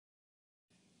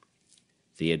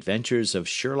The Adventures of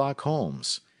Sherlock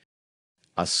Holmes.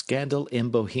 A Scandal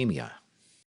in Bohemia.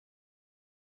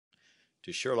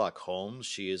 To Sherlock Holmes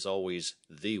she is always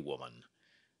the woman.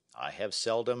 I have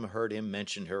seldom heard him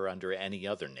mention her under any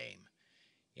other name.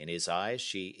 In his eyes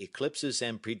she eclipses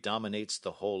and predominates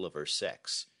the whole of her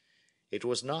sex. It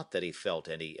was not that he felt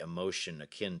any emotion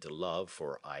akin to love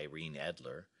for Irene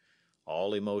Adler.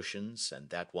 All emotions, and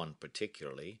that one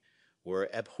particularly, were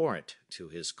abhorrent to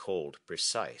his cold,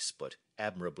 precise, but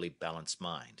admirably balanced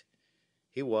mind.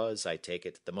 He was, I take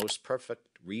it, the most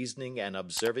perfect reasoning and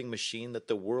observing machine that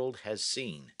the world has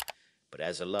seen, but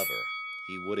as a lover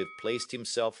he would have placed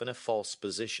himself in a false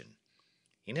position.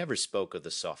 He never spoke of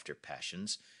the softer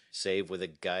passions, save with a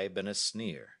gibe and a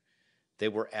sneer. They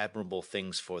were admirable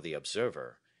things for the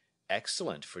observer,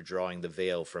 excellent for drawing the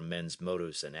veil from men's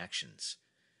motives and actions.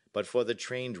 But for the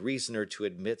trained reasoner to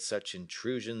admit such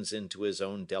intrusions into his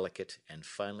own delicate and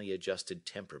finely adjusted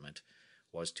temperament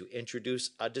was to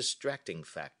introduce a distracting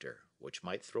factor which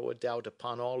might throw a doubt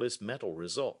upon all his mental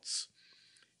results.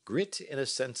 Grit in a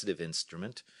sensitive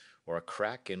instrument, or a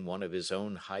crack in one of his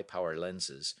own high-power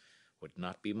lenses, would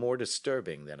not be more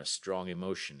disturbing than a strong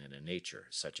emotion in a nature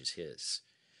such as his.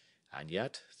 And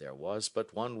yet there was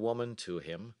but one woman to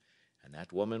him, and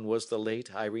that woman was the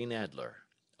late Irene Adler,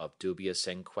 of dubious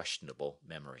and questionable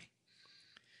memory.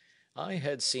 I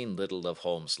had seen little of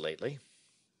Holmes lately.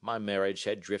 My marriage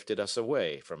had drifted us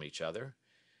away from each other.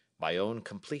 My own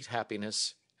complete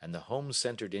happiness, and the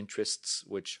home-centered interests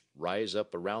which rise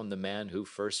up around the man who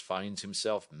first finds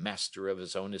himself master of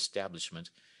his own establishment,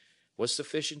 was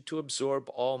sufficient to absorb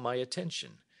all my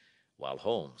attention, while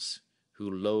Holmes,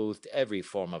 who loathed every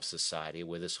form of society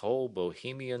with his whole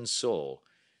Bohemian soul,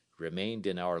 remained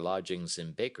in our lodgings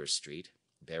in Baker Street,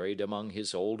 buried among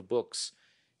his old books,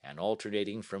 and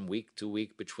alternating from week to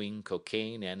week between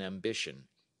cocaine and ambition,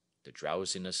 the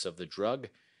drowsiness of the drug,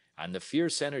 and the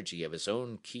fierce energy of his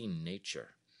own keen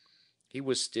nature. He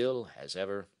was still, as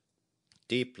ever,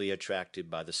 deeply attracted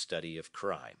by the study of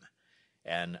crime,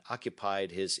 and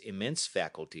occupied his immense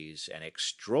faculties and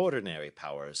extraordinary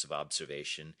powers of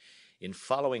observation in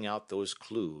following out those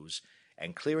clues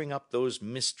and clearing up those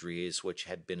mysteries which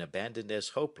had been abandoned as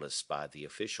hopeless by the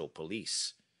official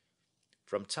police.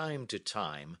 From time to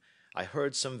time I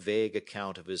heard some vague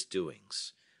account of his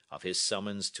doings, of his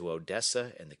summons to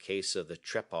Odessa in the case of the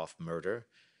Trepoff murder,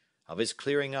 of his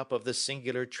clearing up of the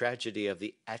singular tragedy of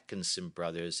the Atkinson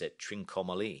brothers at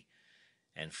Trincomalee,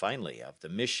 and finally of the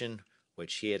mission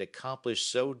which he had accomplished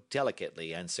so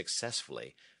delicately and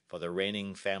successfully for the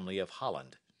reigning family of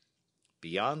Holland.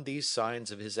 Beyond these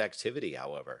signs of his activity,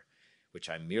 however, which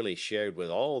I merely shared with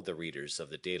all the readers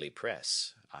of the daily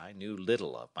press, I knew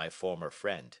little of my former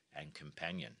friend and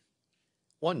companion.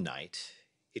 One night,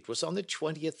 it was on the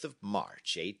 20th of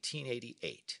March,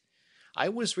 1888, I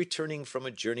was returning from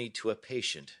a journey to a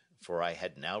patient, for I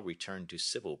had now returned to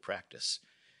civil practice,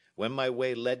 when my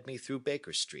way led me through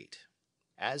Baker Street.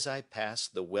 As I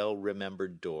passed the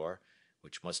well-remembered door,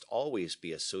 which must always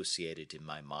be associated in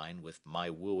my mind with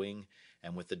my wooing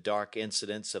and with the dark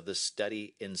incidents of the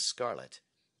study in scarlet,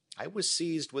 I was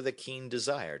seized with a keen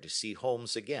desire to see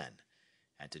Holmes again,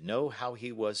 and to know how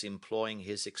he was employing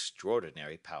his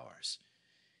extraordinary powers.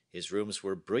 His rooms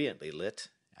were brilliantly lit,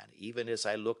 and even as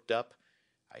I looked up,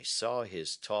 I saw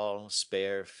his tall,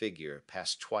 spare figure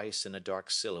pass twice in a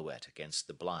dark silhouette against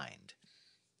the blind.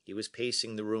 He was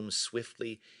pacing the room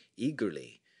swiftly,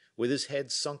 eagerly, with his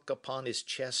head sunk upon his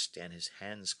chest and his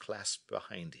hands clasped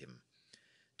behind him.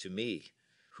 To me,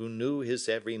 who knew his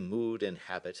every mood and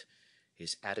habit,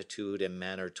 his attitude and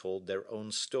manner told their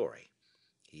own story.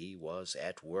 He was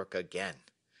at work again.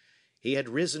 He had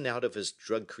risen out of his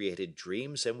drug-created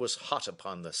dreams and was hot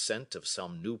upon the scent of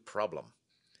some new problem.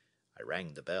 I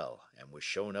rang the bell, and was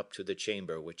shown up to the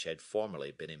chamber which had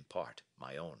formerly been in part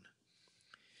my own.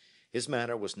 His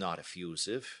manner was not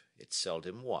effusive, it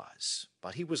seldom was,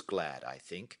 but he was glad, I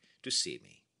think, to see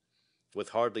me. With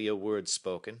hardly a word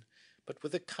spoken, but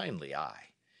with a kindly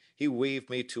eye, he waved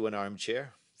me to an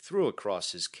armchair, threw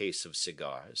across his case of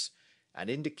cigars, and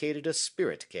indicated a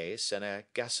spirit case and a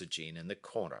gasogene in the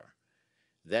corner.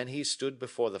 Then he stood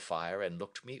before the fire and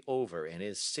looked me over in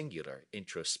his singular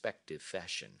introspective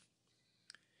fashion.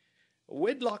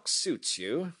 "Wedlock suits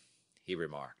you," he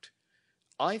remarked.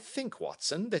 "I think,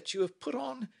 Watson, that you have put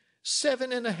on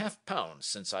 7½ pounds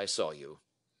since I saw you."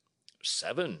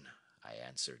 "7," I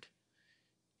answered.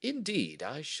 "Indeed,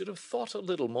 I should have thought a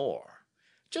little more.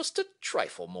 Just a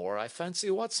trifle more, I fancy,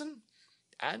 Watson.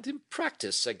 And in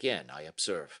practice again, I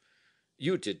observe.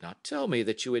 You did not tell me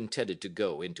that you intended to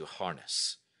go into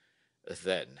harness."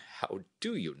 "Then how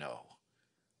do you know?"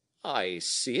 "I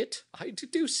see it, I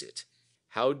deduce it.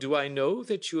 How do I know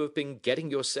that you have been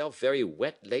getting yourself very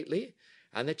wet lately,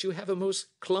 and that you have a most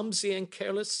clumsy and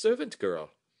careless servant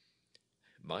girl?"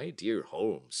 "My dear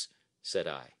Holmes," said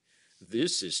I,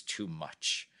 "this is too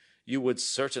much. You would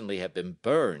certainly have been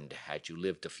burned had you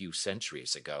lived a few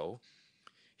centuries ago.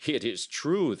 It is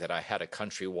true that I had a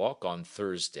country walk on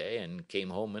Thursday and came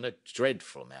home in a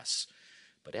dreadful mess,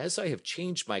 but as I have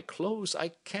changed my clothes, I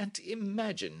can't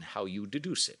imagine how you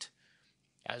deduce it.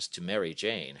 As to Mary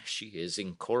Jane, she is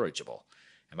incorrigible,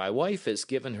 and my wife has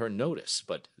given her notice,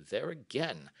 but there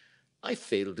again, I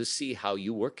fail to see how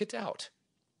you work it out."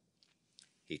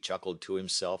 He chuckled to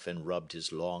himself and rubbed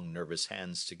his long, nervous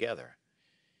hands together.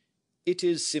 "It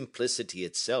is simplicity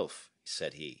itself,"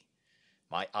 said he.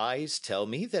 "My eyes tell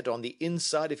me that on the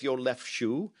inside of your left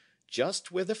shoe,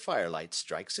 just where the firelight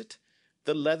strikes it,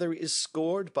 the leather is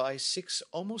scored by 6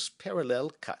 almost parallel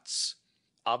cuts.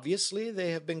 Obviously,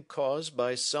 they have been caused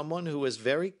by someone who has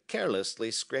very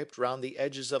carelessly scraped round the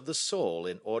edges of the sole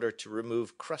in order to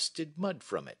remove crusted mud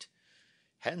from it.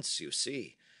 Hence, you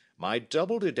see, my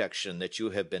double deduction that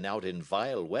you have been out in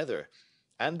vile weather,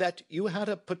 and that you had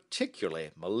a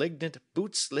particularly malignant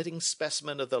boot-slitting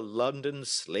specimen of the London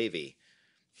slavey.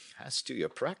 As to your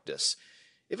practice,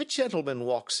 if a gentleman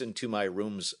walks into my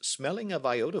rooms smelling of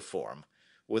iodoform,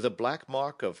 with a black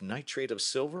mark of nitrate of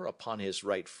silver upon his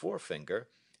right forefinger,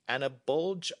 and a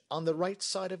bulge on the right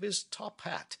side of his top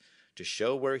hat, to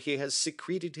show where he has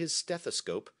secreted his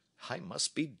stethoscope, I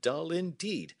must be dull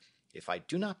indeed, if I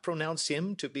do not pronounce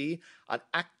him to be an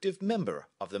active member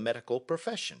of the medical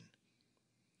profession."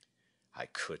 I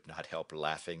could not help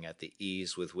laughing at the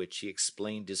ease with which he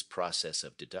explained his process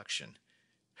of deduction.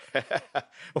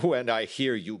 "When I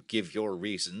hear you give your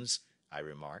reasons," I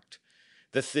remarked,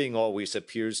 "the thing always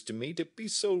appears to me to be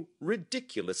so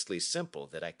ridiculously simple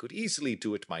that I could easily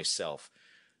do it myself,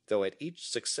 though at each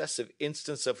successive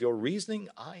instance of your reasoning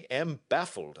I am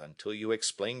baffled until you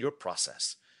explain your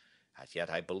process. And yet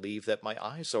I believe that my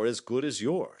eyes are as good as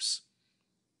yours."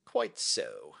 "Quite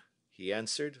so," he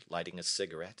answered, lighting a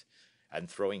cigarette, and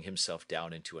throwing himself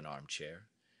down into an armchair.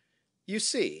 "You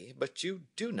see, but you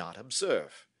do not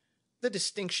observe. The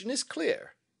distinction is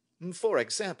clear. For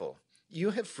example,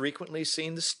 you have frequently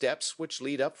seen the steps which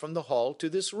lead up from the hall to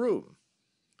this room."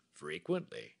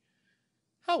 "Frequently."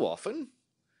 "How often?"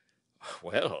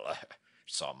 "Well,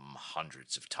 some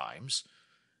hundreds of times."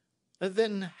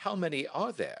 "Then how many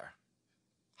are there?"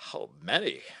 "How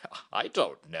many? I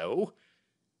don't know."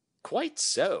 "Quite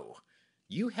so.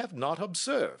 You have not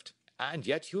observed, and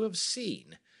yet you have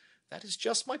seen. That is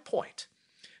just my point.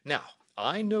 Now,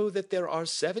 I know that there are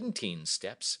 17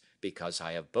 steps, because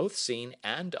I have both seen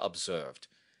and observed.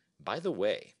 By the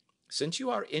way, since you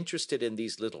are interested in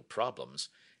these little problems,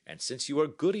 and since you are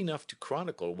good enough to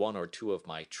chronicle one or two of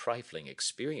my trifling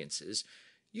experiences,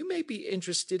 you may be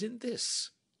interested in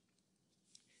this."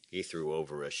 He threw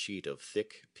over a sheet of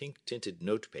thick, pink-tinted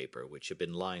notepaper which had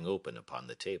been lying open upon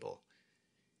the table.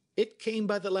 "It came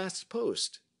by the last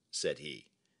post," said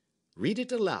he. "Read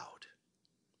it aloud."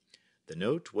 The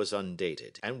note was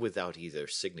undated, and without either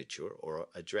signature or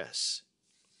address.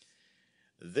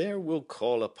 "There will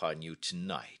call upon you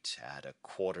tonight at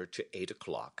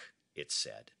 7:45, it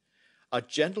said, "a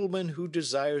gentleman who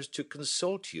desires to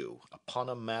consult you upon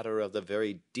a matter of the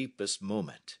very deepest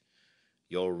moment.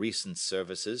 Your recent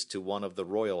services to one of the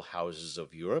royal houses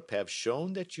of Europe have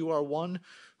shown that you are one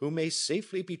who may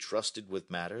safely be trusted with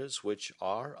matters which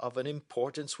are of an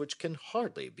importance which can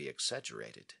hardly be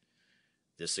exaggerated.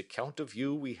 This account of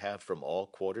you we have from all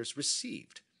quarters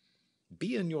received.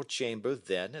 Be in your chamber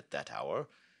then at that hour,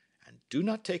 and do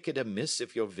not take it amiss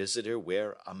if your visitor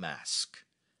wear a mask."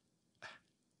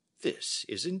 "This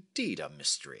is indeed a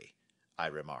mystery," I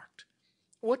remarked.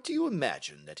 "What do you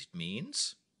imagine that it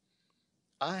means?"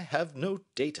 "I have no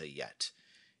data yet.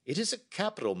 It is a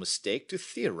capital mistake to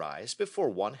theorize before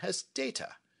one has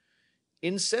data.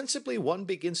 Insensibly one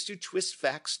begins to twist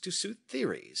facts to suit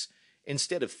theories,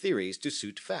 instead of theories to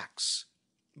suit facts.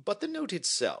 But the note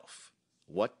itself,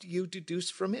 what do you deduce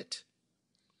from it?"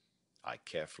 I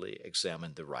carefully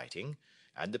examined the writing,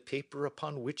 and the paper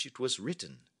upon which it was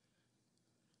written.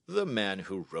 "The man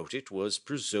who wrote it was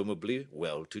presumably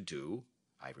well-to-do,"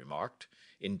 I remarked,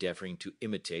 endeavoring to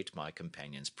imitate my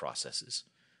companion's processes.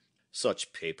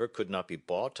 "Such paper could not be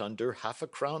bought under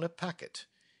 1/2 a packet.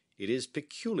 It is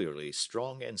peculiarly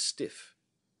strong and stiff."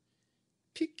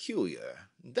 "Peculiar,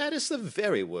 that is the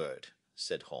very word,"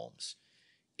 said Holmes.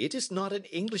 "It is not an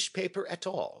English paper at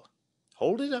all.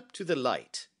 Hold it up to the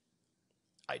light."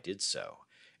 I did so,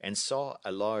 and saw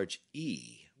a large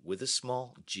E with a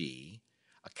small g,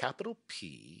 a capital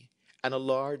P, and a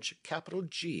large capital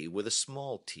G with a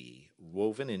small t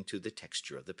woven into the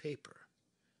texture of the paper.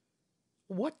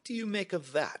 "What do you make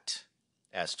of that?"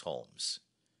 asked Holmes.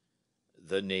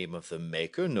 "The name of the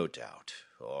maker, no doubt,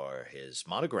 or his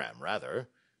monogram, rather."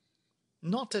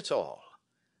 "Not at all.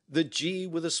 The G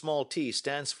with a small t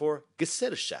stands for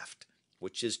Gesellschaft,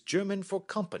 which is German for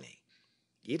company.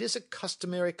 It is a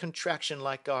customary contraction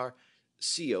like our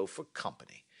CO for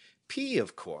company. P,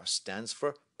 of course, stands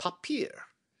for Papier.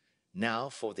 Now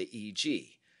for the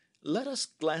EG. Let us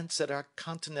glance at our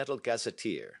Continental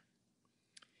Gazetteer."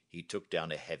 He took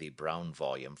down a heavy brown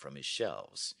volume from his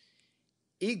shelves.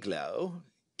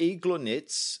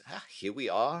 Iglonitz, here we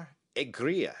are,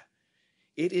 Egria.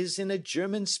 It is in a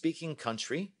German-speaking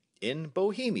country, in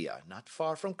Bohemia, not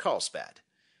far from Carlsbad.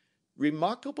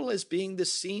 Remarkable as being the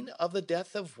scene of the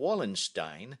death of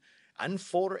Wallenstein, and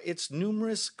for its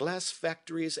numerous glass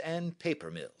factories and paper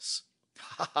mills.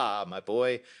 Ha, my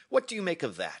boy, what do you make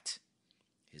of that?"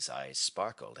 His eyes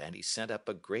sparkled, and he sent up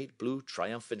a great blue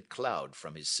triumphant cloud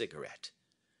from his cigarette.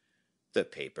 "The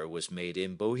paper was made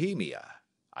in Bohemia,"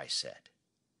 I said.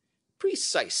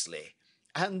 "Precisely,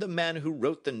 and the man who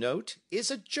wrote the note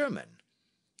is a German.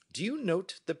 Do you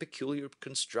note the peculiar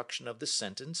construction of the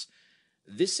sentence?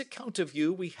 'This account of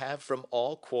you we have from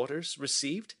all quarters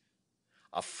received'?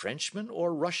 A Frenchman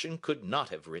or Russian could not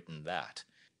have written that.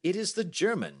 It is the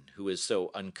German who is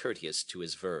so uncourteous to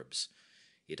his verbs.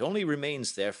 It only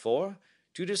remains, therefore,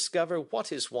 to discover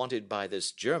what is wanted by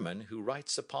this German who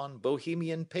writes upon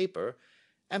Bohemian paper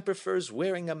and prefers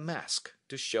wearing a mask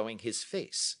to showing his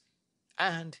face.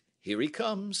 And here he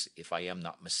comes, if I am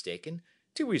not mistaken,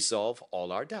 to resolve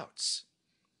all our doubts."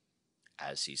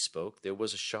 As he spoke, there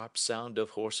was a sharp sound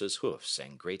of horses' hoofs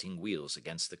and grating wheels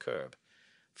against the curb,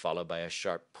 followed by a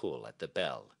sharp pull at the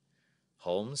bell.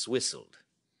 Holmes whistled.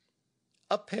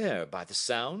 "A pair, by the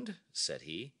sound," said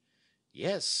he.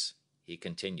 "Yes," he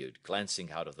continued,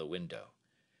 glancing out of the window.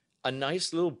 "A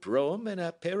nice little brougham and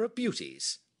a pair of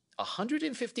beauties.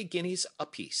 150 guineas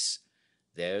apiece.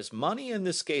 There's money in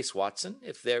this case, Watson,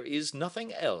 if there is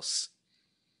nothing else."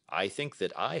 "I think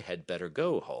that I had better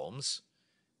go, Holmes."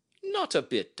 "Not a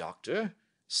bit, Doctor.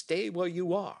 Stay where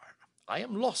you are. I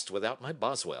am lost without my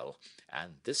Boswell,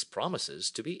 and this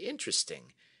promises to be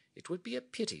interesting. It would be a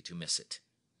pity to miss it."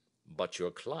 "But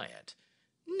your client—"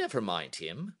 "Never mind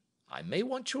him. I may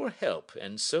want your help,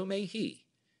 and so may he.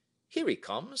 Here he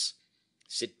comes.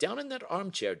 Sit down in that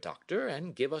armchair, Doctor,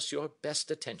 and give us your best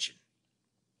attention."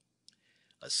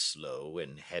 A slow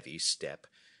and heavy step,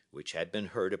 which had been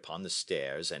heard upon the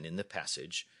stairs and in the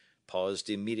passage, paused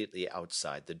immediately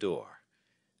outside the door.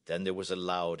 Then there was a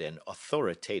loud and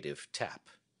authoritative tap.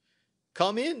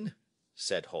 "Come in,"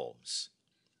 said Holmes.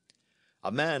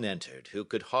 A man entered who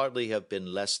could hardly have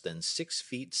been less than 6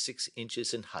 feet 6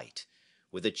 inches in height,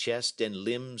 with the chest and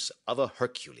limbs of a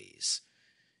Hercules.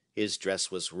 His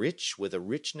dress was rich, with a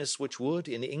richness which would,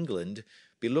 in England,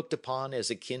 be looked upon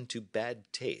as akin to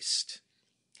bad taste.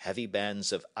 Heavy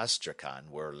bands of astrakhan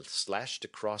were slashed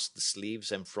across the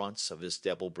sleeves and fronts of his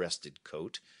double-breasted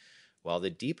coat, while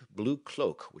the deep blue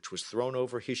cloak which was thrown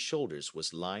over his shoulders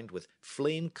was lined with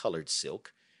flame-colored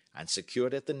silk, and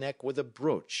secured at the neck with a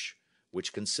brooch,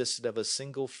 which consisted of a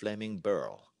single flaming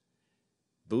beryl.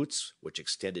 Boots, which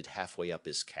extended halfway up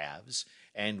his calves,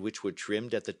 and which were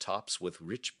trimmed at the tops with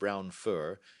rich brown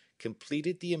fur,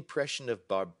 completed the impression of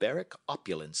barbaric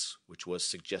opulence which was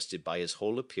suggested by his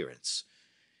whole appearance.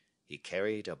 He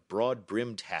carried a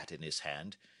broad-brimmed hat in his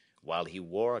hand, while he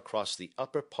wore across the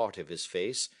upper part of his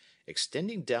face,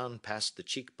 extending down past the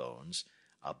cheekbones,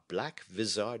 a black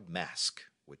vizard mask,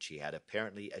 which he had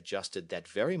apparently adjusted that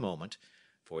very moment,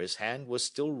 for his hand was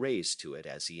still raised to it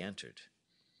as he entered.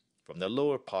 From the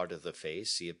lower part of the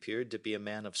face he appeared to be a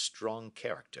man of strong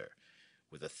character,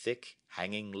 with a thick,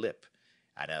 hanging lip,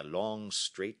 and a long,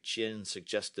 straight chin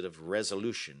suggestive of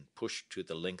resolution pushed to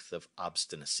the length of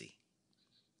obstinacy.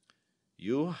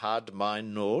 "You had my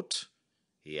note?"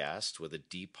 he asked, with a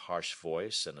deep, harsh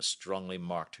voice and a strongly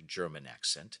marked German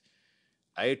accent.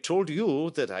 "I told you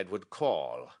that I would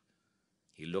call."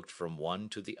 He looked from one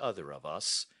to the other of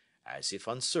us, as if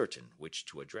uncertain which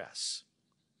to address.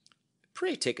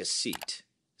 "Pray take a seat,"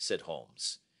 said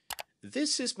Holmes.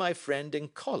 "This is my friend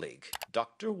and colleague,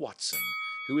 Dr. Watson,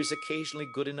 who is occasionally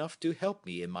good enough to help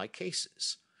me in my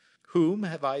cases. Whom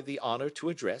have I the honor to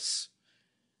address?"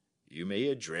 "You may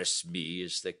address me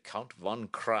as the Count von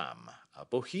Kramm, a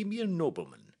Bohemian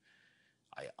nobleman.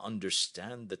 I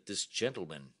understand that this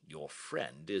gentleman, your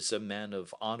friend, is a man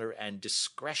of honor and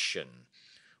discretion,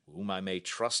 whom I may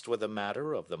trust with a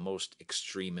matter of the most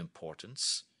extreme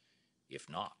importance. If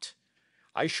not,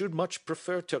 I should much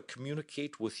prefer to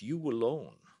communicate with you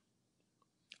alone.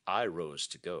 I rose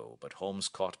to go, but Holmes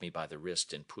caught me by the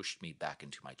wrist and pushed me back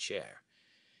into my chair.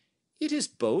 "It is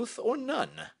both or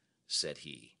none," said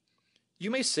he. "You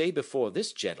may say before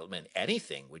this gentleman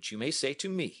anything which you may say to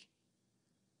me."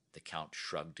 The Count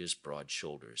shrugged his broad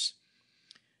shoulders.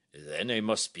 "Then I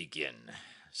must begin,"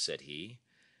 said he,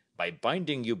 "by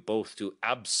binding you both to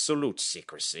absolute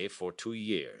secrecy for 2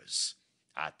 years.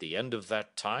 At the end of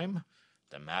that time,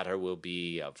 the matter will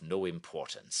be of no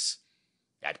importance.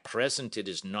 At present it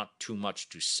is not too much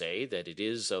to say that it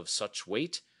is of such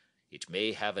weight it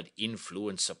may have an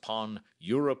influence upon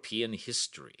European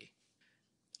history."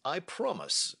 "I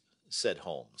promise," said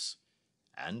Holmes.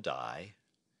 "And I."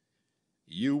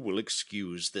 "You will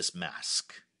excuse this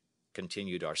mask,"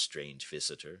 continued our strange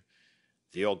visitor.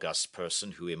 "The august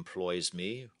person who employs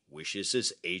me wishes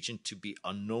his agent to be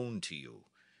unknown to you,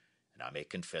 and I may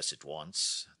confess at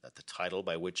once that the title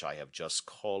by which I have just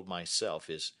called myself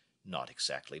is not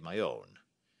exactly my own."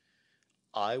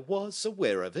 "I was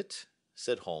aware of it,"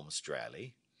 said Holmes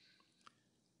dryly.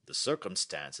 "The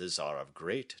circumstances are of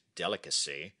great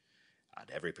delicacy, and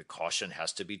every precaution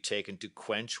has to be taken to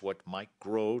quench what might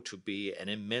grow to be an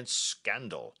immense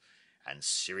scandal and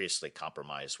seriously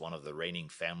compromise one of the reigning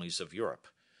families of Europe.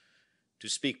 To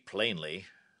speak plainly,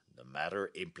 the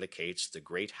matter implicates the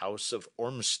great house of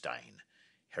Ormstein,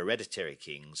 hereditary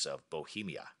kings of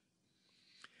Bohemia."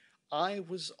 "I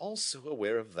was also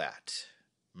aware of that,"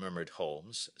 murmured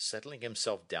Holmes, settling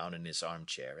himself down in his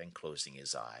armchair and closing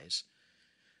his eyes.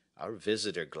 Our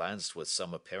visitor glanced with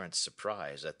some apparent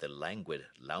surprise at the languid,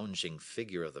 lounging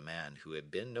figure of the man who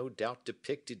had been no doubt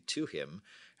depicted to him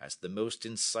as the most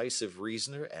incisive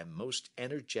reasoner and most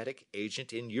energetic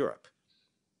agent in Europe.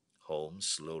 Holmes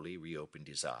slowly reopened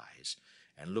his eyes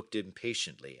and looked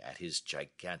impatiently at his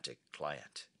gigantic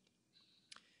client.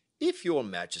 "If your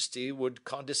Majesty would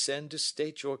condescend to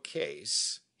state your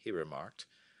case," he remarked,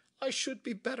 "I should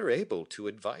be better able to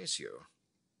advise you."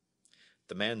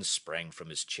 The man sprang from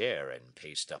his chair and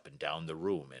paced up and down the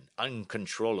room in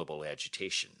uncontrollable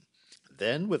agitation.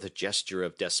 Then, with a gesture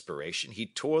of desperation, he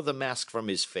tore the mask from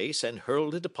his face and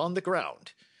hurled it upon the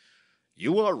ground.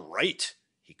 "You are right,"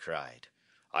 he cried.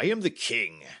 "I am the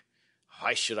king.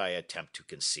 Why should I attempt to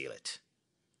conceal it?"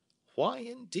 "Why,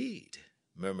 indeed?"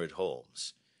 murmured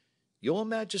Holmes. "Your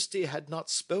Majesty had not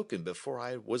spoken before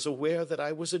I was aware that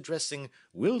I was addressing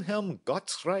Wilhelm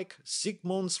Gottschalk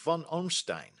Sigmunds von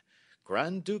Ormstein,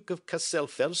 Grand Duke of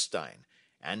Cassel-Felstein,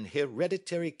 and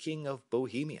hereditary king of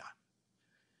Bohemia."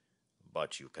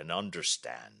 "But you can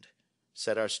understand,"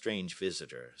 said our strange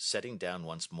visitor, sitting down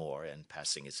once more and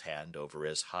passing his hand over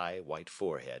his high white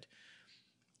forehead,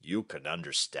 "you can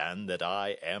understand that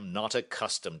I am not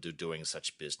accustomed to doing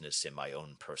such business in my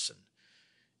own person.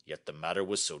 Yet the matter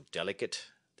was so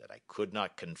delicate that I could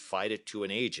not confide it to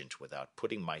an agent without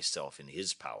putting myself in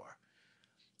his power.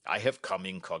 I have come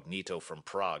incognito from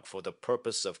Prague for the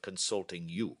purpose of consulting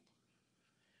you."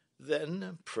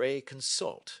 "Then pray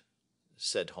consult,"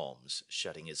 said Holmes,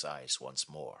 shutting his eyes once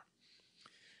more.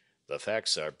 "The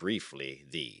facts are briefly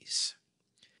these.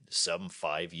 Some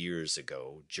 5 years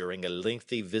ago, during a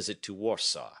lengthy visit to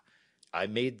Warsaw, I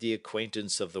made the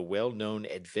acquaintance of the well-known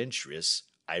adventuress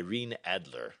Irene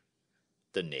Adler.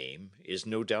 The name is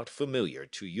no doubt familiar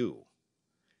to you."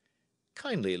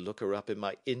 "Kindly look her up in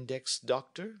my index,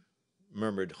 doctor,"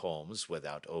 murmured Holmes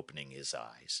without opening his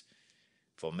eyes.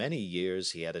 For many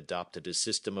years he had adopted a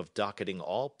system of docketing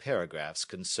all paragraphs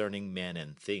concerning men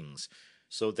and things,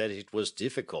 so that it was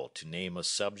difficult to name a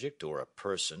subject or a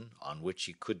person on which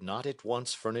he could not at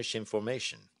once furnish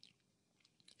information.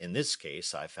 In this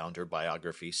case I found her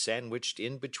biography sandwiched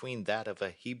in between that of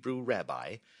a Hebrew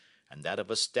rabbi and that of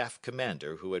a staff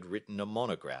commander who had written a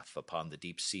monograph upon the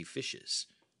deep-sea fishes.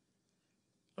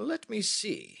 "Let me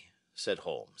see," said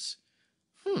Holmes.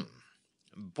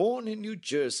 Born in New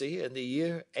Jersey in the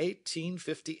year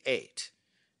 1858.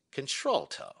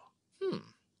 Contralto.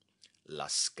 La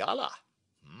Scala.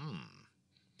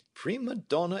 Prima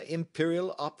donna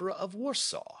Imperial Opera of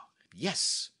Warsaw.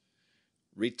 Yes.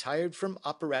 Retired from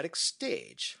operatic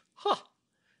stage.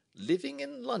 Living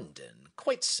in London.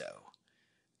 Quite so.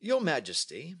 Your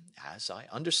Majesty, as I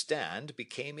understand,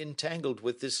 became entangled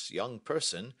with this young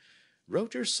person,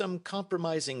 wrote her some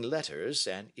compromising letters,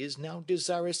 and is now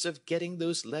desirous of getting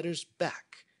those letters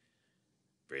back."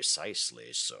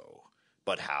 "Precisely so.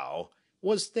 But how?"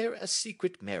 "Was there a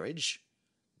secret marriage?"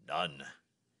 "None."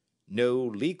 "No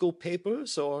legal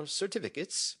papers or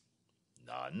certificates?"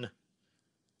 "None."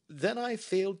 "Then I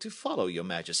failed to follow your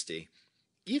Majesty.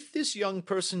 If this young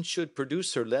person should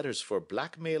produce her letters for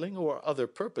blackmailing or other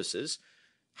purposes,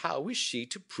 how is she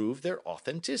to prove their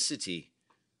authenticity?"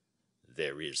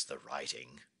 "There is the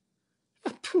writing."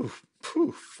 Pooh,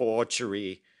 pooh,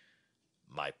 forgery.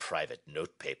 My private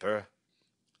notepaper.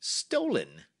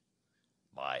 Stolen.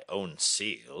 My own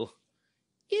seal.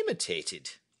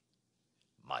 Imitated.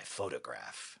 My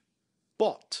photograph.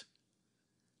 Bought.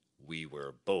 We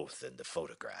were both in the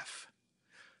photograph.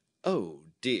 Oh,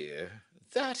 dear,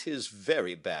 that is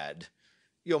very bad.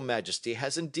 Your Majesty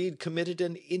has indeed committed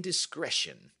an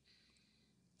indiscretion.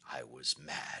 I was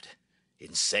mad,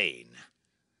 insane.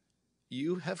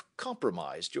 You have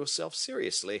compromised yourself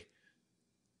seriously.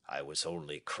 I was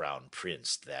only crown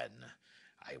prince then.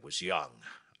 I was young.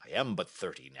 I am but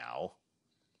 30 now.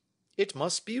 It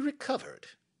must be recovered.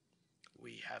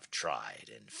 We have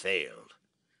tried and failed.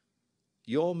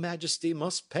 Your Majesty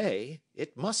must pay.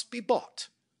 It must be bought.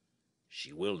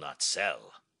 She will not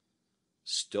sell.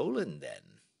 Stolen,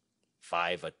 then.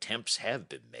 5 attempts have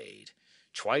been made.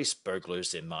 Twice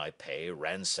burglars in my pay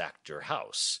ransacked her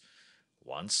house.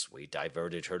 Once we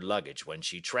diverted her luggage when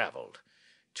she traveled.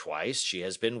 Twice she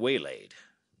has been waylaid.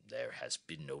 There has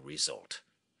been no result.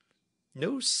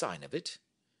 No sign of it?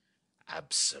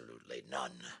 Absolutely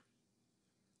none.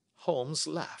 Holmes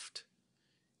laughed.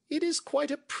 It is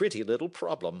quite a pretty little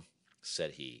problem,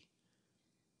 said he.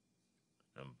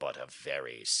 But a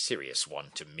very serious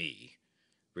one to me,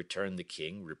 returned the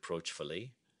king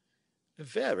reproachfully.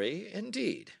 Very,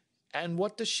 indeed. And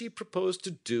what does she propose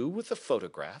to do with the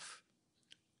photograph?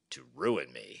 To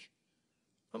ruin me.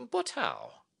 But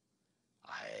how?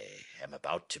 I am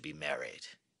about to be married.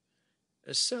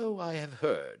 So I have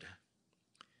heard.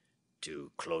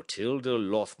 To Clotilde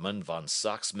Lothman von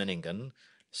Saxe-Meiningen,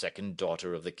 second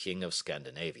daughter of the King of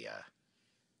Scandinavia.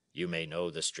 You may know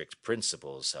the strict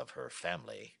principles of her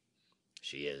family.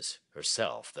 She is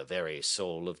herself the very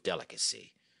soul of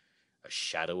delicacy. A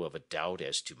shadow of a doubt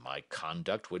as to my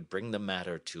conduct would bring the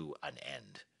matter to an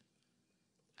end.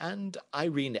 And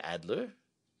Irene Adler?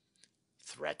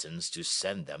 Threatens to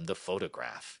send them the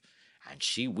photograph, and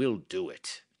she will do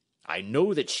it. I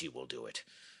know that she will do it.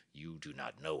 You do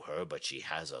not know her, but she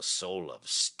has a soul of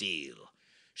steel.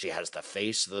 She has the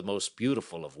face of the most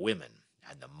beautiful of women,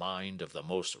 and the mind of the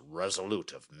most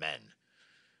resolute of men.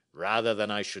 Rather than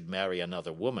I should marry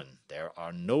another woman, there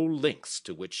are no lengths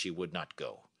to which she would not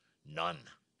go. None.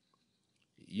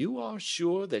 You are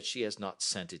sure that she has not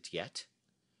sent it yet?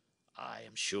 I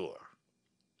am sure.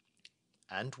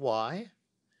 And why?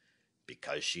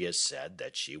 Because she has said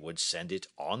that she would send it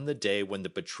on the day when the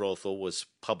betrothal was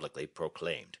publicly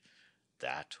proclaimed.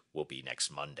 That will be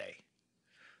next Monday.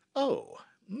 Oh,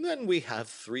 then we have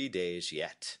 3 days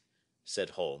yet,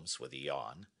 said Holmes with a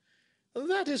yawn.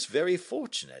 That is very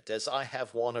fortunate, as I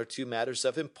have 1 or 2 matters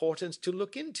of importance to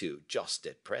look into just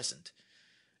at present.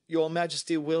 Your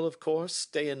Majesty will, of course,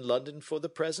 stay in London for the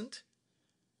present?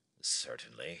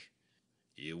 Certainly.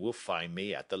 You will find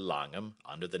me at the Langham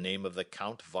under the name of the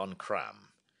Count von Kram.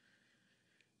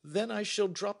 Then I shall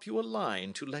drop you a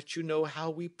line to let you know how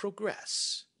we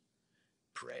progress.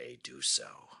 Pray do so.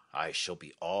 I shall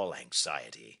be all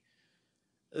anxiety.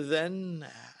 Then,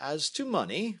 as to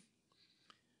money?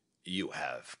 You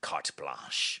have carte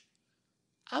blanche.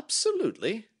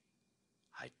 Absolutely.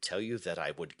 I tell you that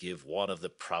I would give 1 of the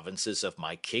provinces of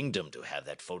my kingdom to have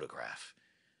that photograph.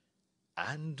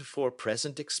 And for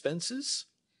present expenses?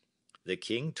 The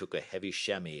king took a heavy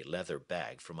chamois leather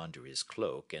bag from under his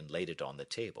cloak and laid it on the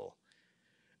table.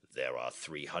 There are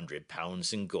 300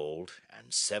 pounds in gold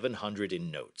and 700 in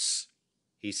notes,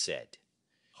 he said.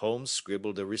 Holmes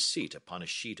scribbled a receipt upon a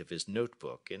sheet of his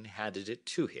notebook and handed it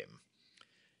to him.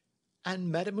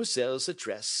 And mademoiselle's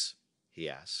address? He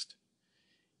asked.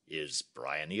 Is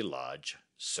Briony Lodge,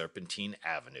 Serpentine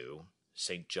Avenue,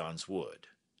 St. John's Wood.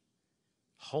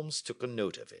 Holmes took a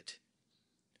note of it.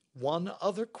 1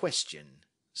 other question,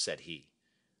 said he.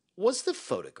 Was the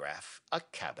photograph a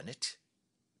cabinet?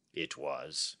 It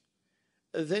was.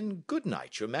 Then good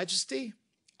night, Your Majesty,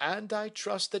 and I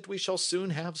trust that we shall soon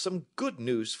have some good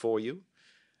news for you.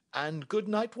 And good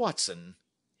night, Watson,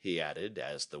 he added,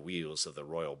 as the wheels of the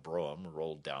royal brougham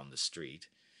rolled down the street.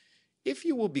 If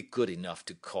you will be good enough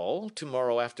to call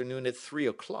tomorrow afternoon at 3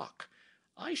 o'clock,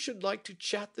 I should like to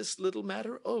chat this little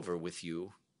matter over with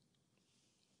you.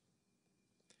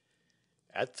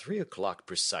 At 3 o'clock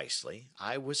precisely,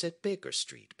 I was at Baker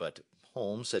Street, but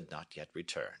Holmes had not yet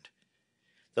returned.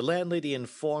 The landlady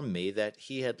informed me that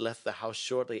he had left the house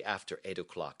shortly after 8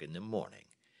 o'clock in the morning.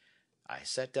 I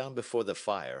sat down before the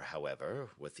fire,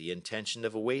 however, with the intention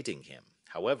of awaiting him,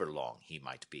 however long he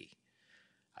might be.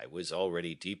 I was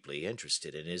already deeply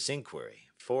interested in his inquiry,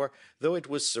 for, though it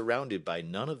was surrounded by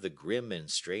none of the grim and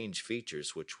strange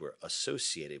features which were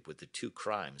associated with the 2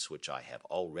 crimes which I have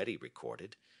already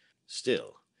recorded,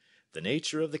 still, The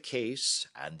nature of the case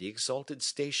and the exalted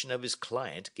station of his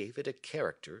client gave it a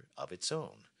character of its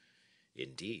own.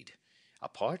 Indeed,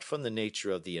 apart from the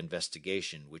nature of the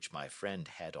investigation which my friend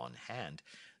had on hand,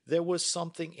 there was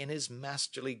something in his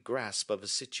masterly grasp of a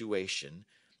situation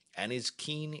and his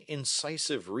keen,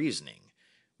 incisive reasoning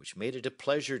which made it a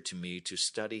pleasure to me to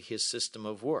study his system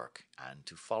of work and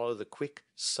to follow the quick,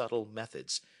 subtle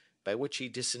methods by which he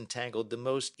disentangled the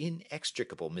most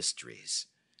inextricable mysteries.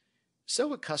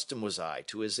 So accustomed was I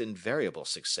to his invariable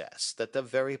success that the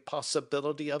very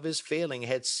possibility of his failing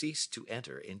had ceased to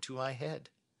enter into my head.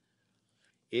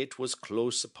 It was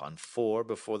close upon 4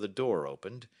 before the door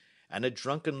opened, and a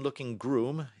drunken-looking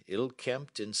groom,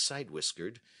 ill-kempt and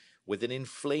side-whiskered, with an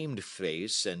inflamed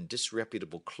face and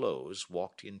disreputable clothes,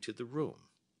 walked into the room.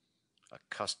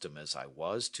 Accustomed as I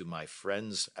was to my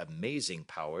friend's amazing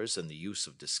powers in the use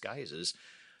of disguises,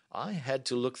 I had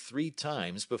to look 3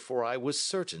 times before I was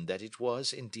certain that it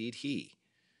was indeed he.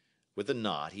 With a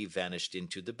nod he vanished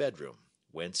into the bedroom,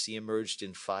 whence he emerged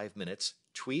in 5 minutes,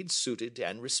 tweed-suited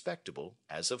and respectable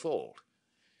as of old.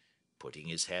 Putting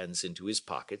his hands into his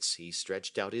pockets, he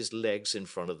stretched out his legs in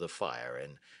front of the fire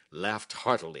and laughed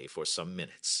heartily for some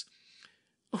minutes.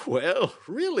 "Well,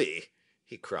 really,"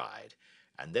 he cried,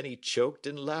 and then he choked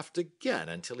and laughed again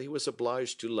until he was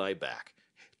obliged to lie back,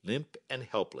 limp and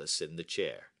helpless, in the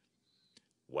chair.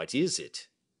 "What is it?"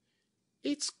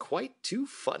 "It's quite too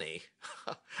funny.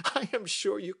 I am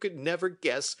sure you could never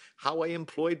guess how I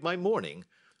employed my morning,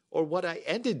 or what I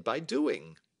ended by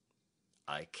doing."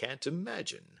 "I can't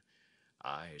imagine.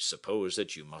 I suppose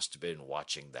that you must have been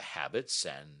watching the habits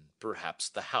and perhaps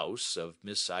the house of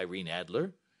Miss Irene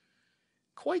Adler?"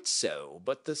 "Quite so,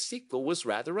 but the sequel was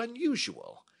rather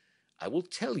unusual. I will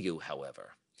tell you,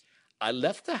 however. I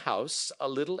left the house a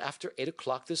little after 8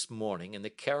 o'clock this morning in the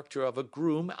character of a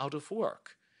groom out of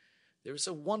work. There is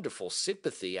a wonderful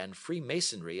sympathy and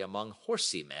freemasonry among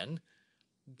horsey men.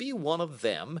 Be one of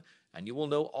them, and you will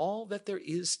know all that there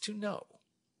is to know.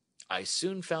 I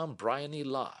soon found Briony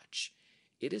Lodge.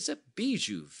 It is a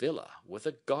bijou villa with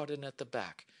a garden at the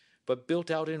back, but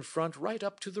built out in front right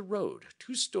up to the road,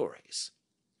 2 stories.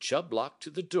 Chubb lock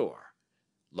to the door.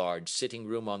 Large sitting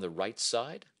room on the right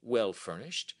side, well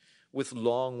furnished, with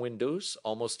long windows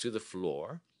almost to the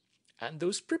floor, and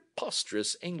those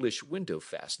preposterous English window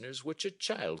fasteners which a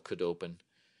child could open.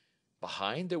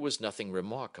 Behind there was nothing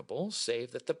remarkable,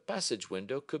 save that the passage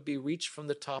window could be reached from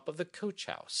the top of the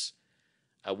coach-house.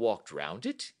 I walked round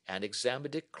it and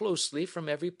examined it closely from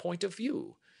every point of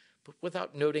view, but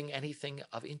without noting anything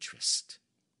of interest.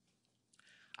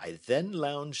 I then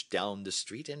lounged down the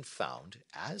street and found,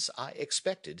 as I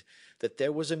expected, that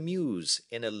there was a mews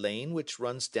in a lane which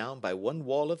runs down by one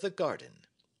wall of the garden.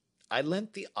 I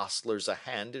lent the ostlers a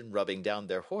hand in rubbing down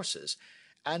their horses,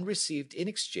 and received in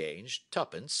exchange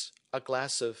 2d, a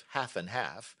glass of half and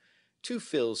half, 2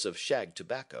 fills of shag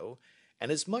tobacco,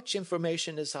 and as much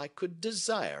information as I could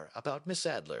desire about Miss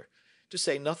Adler, to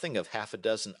say nothing of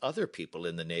 6 other people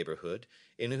in the neighborhood,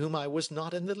 in whom I was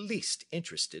not in the least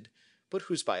interested, but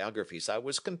whose biographies I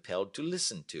was compelled to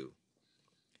listen to.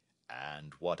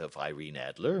 "And what of Irene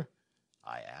Adler?"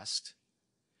 I asked.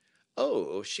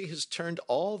 "Oh, she has turned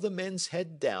all the men's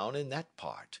head down in that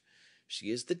part. She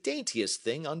is the daintiest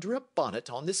thing under a bonnet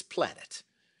on this planet.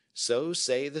 So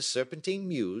say the Serpentine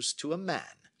Mews to a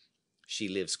man. She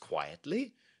lives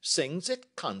quietly, sings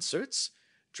at concerts,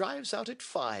 drives out at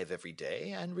 5 every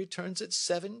day, and returns at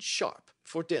 7 sharp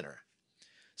for dinner.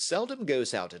 Seldom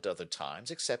goes out at other times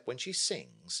except when she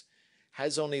sings.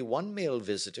 Has only 1 male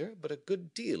visitor, but a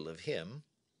good deal of him.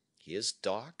 He is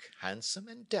dark, handsome,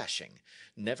 and dashing,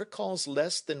 never calls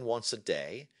less than once a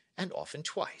day, and often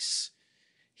twice.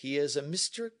 He is a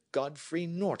Mr. Godfrey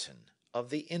Norton, of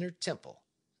the Inner Temple.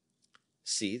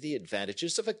 See the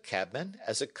advantages of a cabman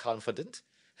as a confidant.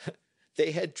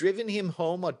 They had driven him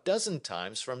home 12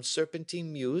 times from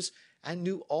Serpentine Mews, and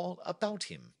knew all about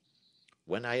him.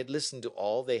 When I had listened to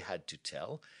all they had to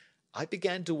tell, I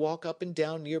began to walk up and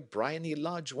down near Briony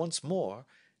Lodge once more,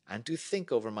 and to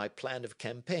think over my plan of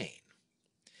campaign.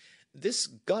 This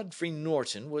Godfrey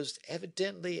Norton was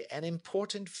evidently an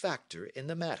important factor in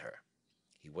the matter.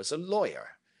 He was a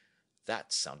lawyer.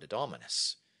 That sounded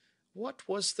ominous. What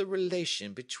was the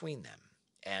relation between them,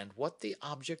 and what the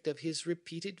object of his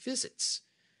repeated visits?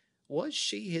 Was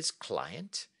she his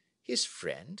client, his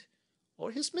friend,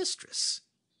 or his mistress?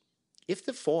 If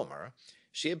the former,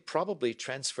 she had probably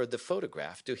transferred the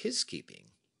photograph to his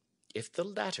keeping. If the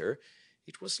latter,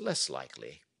 it was less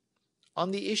likely.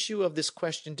 On the issue of this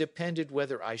question depended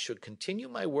whether I should continue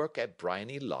my work at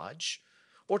Briony Lodge,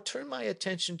 or turn my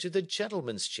attention to the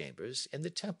gentlemen's chambers in the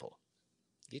Temple.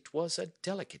 It was a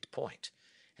delicate point,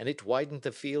 and it widened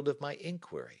the field of my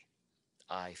inquiry.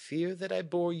 I fear that I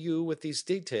bore you with these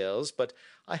details, but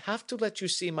I have to let you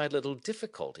see my little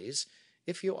difficulties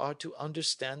if you are to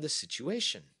understand the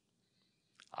situation.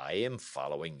 I am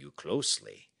following you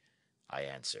closely, I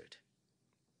answered.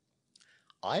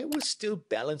 I was still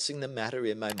balancing the matter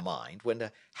in my mind when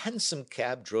a hansom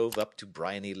cab drove up to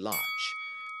Briony Lodge,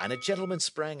 and a gentleman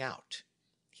sprang out.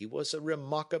 He was a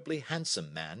remarkably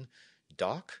handsome man,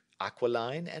 dark,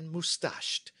 aquiline, and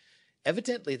moustached,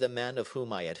 evidently the man of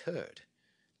whom I had heard.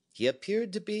 He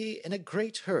appeared to be in a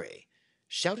great hurry,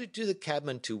 shouted to the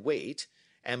cabman to wait,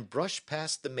 and brushed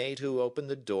past the maid who opened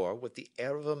the door with the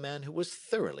air of a man who was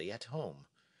thoroughly at home.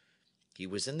 He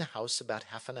was in the house about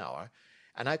half an hour,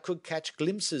 and I could catch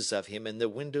glimpses of him in the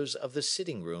windows of the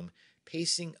sitting-room,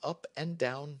 pacing up and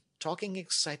down, talking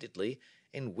excitedly,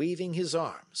 and waving his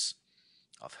arms.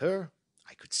 Of her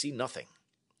I could see nothing.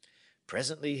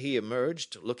 Presently he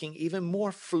emerged, looking even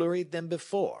more flurried than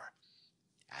before.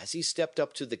 As he stepped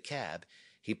up to the cab,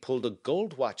 he pulled a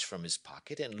gold watch from his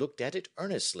pocket and looked at it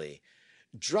earnestly.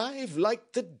 "Drive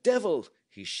like the devil!"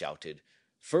 he shouted.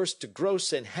 "First to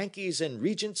Gross and Hankey's in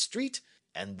Regent Street,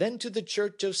 and then to the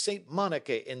Church of St.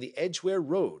 Monica in the Edgware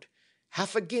Road.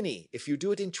 Half a guinea if you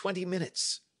do it in 20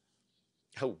 minutes.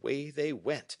 Away they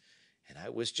went, and I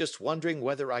was just wondering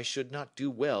whether I should not do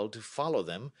well to follow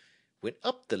them, when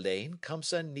up the lane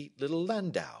comes a neat little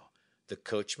landau, the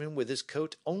coachman with his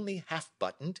coat only half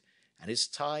buttoned, and his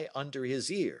tie under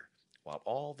his ear, while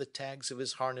all the tags of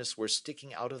his harness were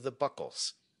sticking out of the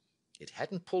buckles. It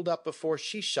hadn't pulled up before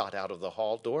she shot out of the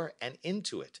hall door and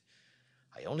into it.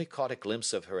 I only caught a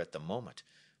glimpse of her at the moment,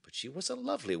 but she was a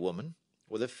lovely woman,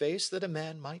 with a face that a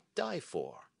man might die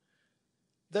for.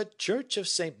 "The Church of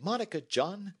St. Monica,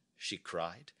 John," she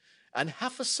cried, "and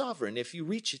half a sovereign if you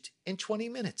reach it in 20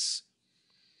 minutes.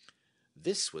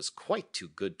 This was quite too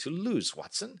good to lose,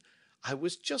 Watson. I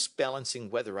was just balancing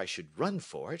whether I should run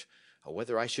for it, or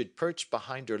whether I should perch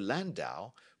behind her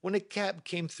landau, when a cab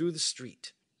came through the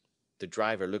street. The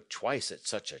driver looked twice at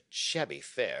such a shabby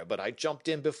fare, but I jumped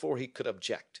in before he could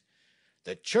object.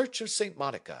 "The Church of St.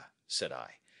 Monica," said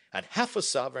I, "and half a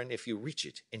sovereign if you reach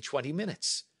it in 20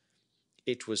 minutes.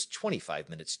 It was 25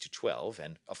 minutes to 12,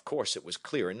 and of course it was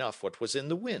clear enough what was in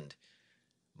the wind.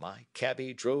 My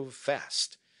cabby drove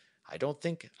fast. I don't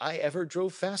think I ever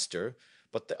drove faster,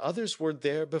 but the others were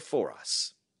there before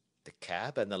us. The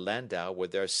cab and the landau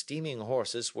with their steaming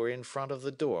horses were in front of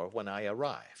the door when I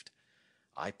arrived.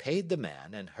 I paid the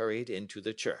man and hurried into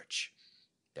the church.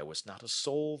 There was not a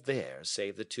soul there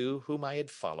save the two whom I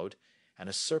had followed and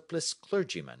a surpliced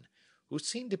clergyman, who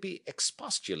seemed to be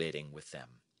expostulating with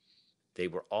them. They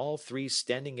were all three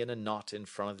standing in a knot in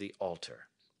front of the altar.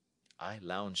 I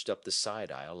lounged up the side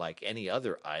aisle like any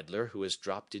other idler who has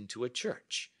dropped into a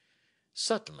church.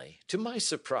 Suddenly, to my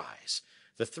surprise,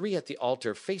 the three at the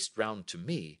altar faced round to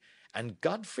me, and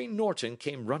Godfrey Norton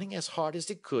came running as hard as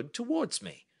he could towards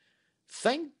me.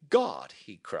 "Thank God!"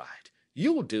 he cried.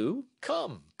 "You'll do.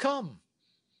 Come, come."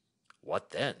 "What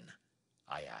then?"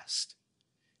 I asked.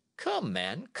 "Come,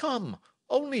 man, come.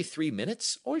 Only 3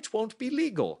 minutes, or it won't be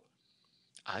legal."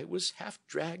 I was half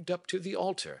dragged up to the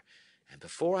altar, and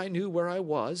before I knew where I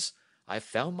was, I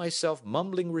found myself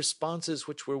mumbling responses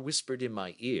which were whispered in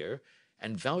my ear,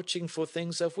 and vouching for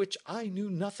things of which I knew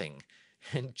nothing,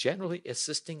 and generally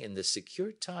assisting in the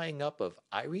secure tying up of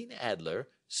Irene Adler,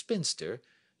 spinster,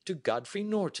 to Godfrey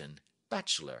Norton,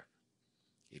 bachelor.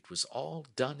 It was all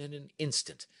done in an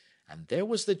instant, and there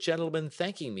was the gentleman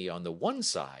thanking me on the one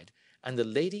side, and the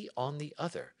lady on the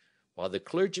other, while the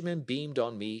clergyman beamed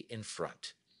on me in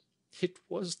front. It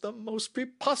was the most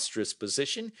preposterous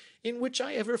position in which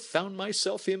I ever found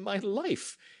myself in my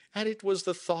life, and it was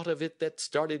the thought of it that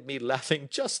started me laughing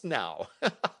just now.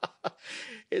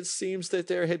 It seems that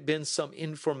there had been some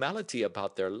informality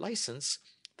about their license,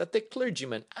 that the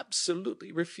clergyman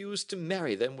absolutely refused to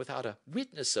marry them without a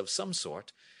witness of some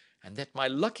sort, and that my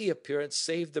lucky appearance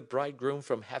saved the bridegroom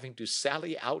from having to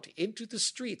sally out into the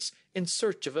streets in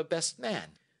search of a best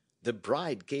man. The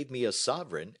bride gave me a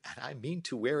sovereign, and I mean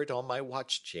to wear it on my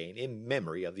watch chain in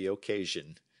memory of the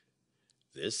occasion."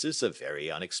 "This is a very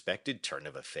unexpected turn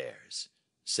of affairs,"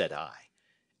 said I.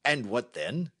 "And what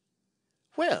then?"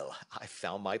 "Well, I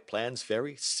found my plans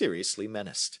very seriously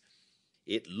menaced.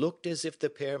 It looked as if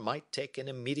the pair might take an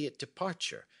immediate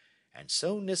departure, and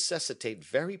so necessitate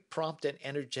very prompt and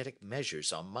energetic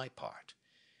measures on my part.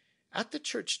 At the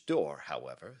church door,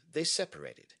 however, they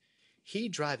separated, he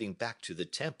driving back to the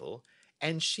temple,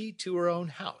 and she to her own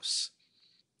house.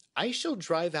 "I shall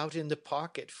drive out in the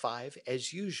park at 5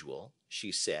 as usual,"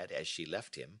 she said as she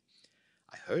left him.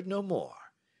 I heard no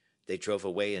more. They drove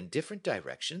away in different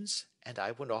directions, and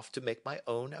I went off to make my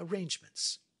own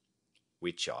arrangements.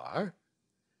 Which are?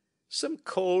 Some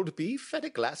cold beef and a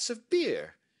glass of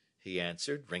beer, he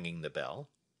answered, ringing the bell.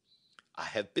 I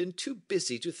have been too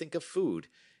busy to think of food,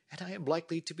 and I am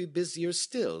likely to be busier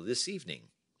still this evening.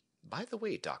 By the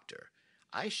way, Doctor,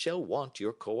 I shall want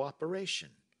your cooperation.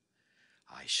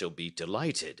 I shall be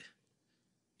delighted.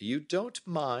 You don't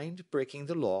mind breaking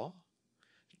the law?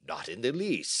 Not in the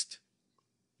least.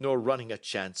 Nor running a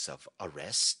chance of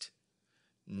arrest?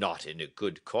 Not in a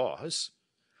good cause.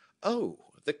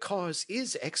 Oh, the cause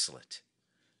is excellent.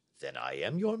 Then I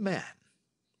am your man.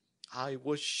 I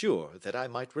was sure that I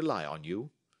might rely on you.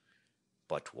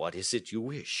 But what is it you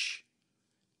wish?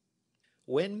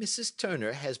 When Mrs.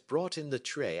 Turner has brought in the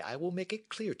tray, I will make it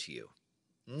clear to you.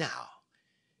 Now,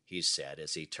 he said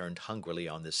as he turned hungrily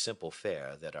on the simple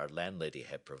fare that our landlady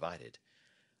had provided,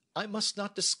 I must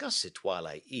not discuss it while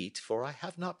I eat, for I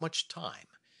have not much time.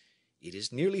 It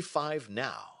is nearly 5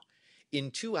 now.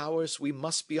 In 2 hours we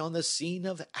must be on the scene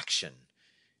of action.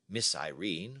 Miss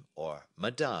Irene, or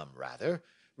Madame rather,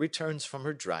 returns from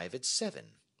her drive at 7.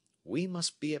 We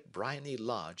must be at Briony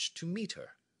Lodge to meet her.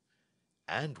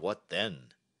 And what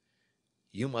then?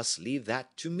 You must leave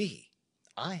that to me.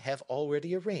 I have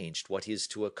already arranged what is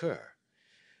to occur.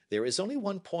 There is only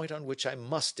one point on which I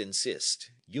must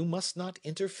insist. You must not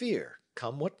interfere,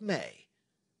 come what may.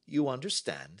 You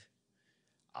understand?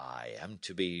 I am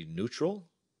to be neutral?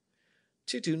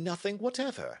 To do nothing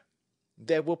whatever.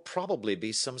 There will probably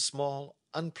be some small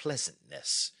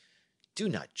unpleasantness. Do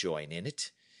not join in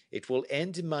it. It will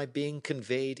end in my being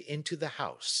conveyed into the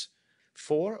house.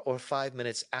 4 or 5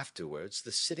 minutes afterwards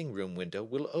the sitting-room window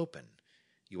will open.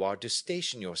 You are to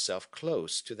station yourself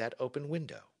close to that open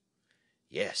window.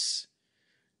 Yes.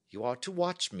 You are to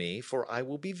watch me, for I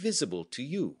will be visible to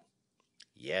you.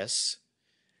 Yes.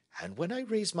 And when I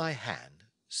raise my hand,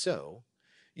 so,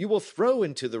 you will throw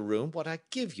into the room what I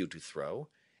give you to throw,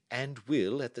 and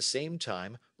will, at the same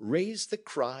time, raise the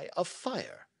cry of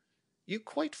fire. You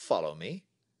quite follow me?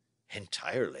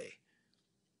 Entirely.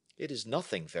 It is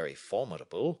nothing very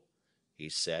formidable, he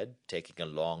said, taking a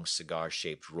long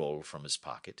cigar-shaped roll from his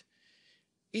pocket.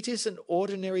 It is an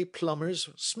ordinary plumber's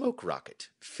smoke rocket,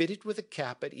 fitted with a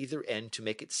cap at either end to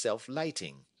make it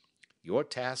self-lighting. Your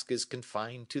task is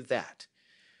confined to that.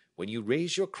 When you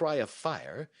raise your cry of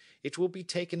fire, it will be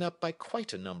taken up by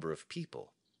quite a number of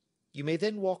people. You may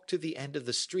then walk to the end of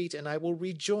the street, and I will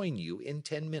rejoin you in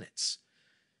 10 minutes.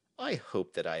 I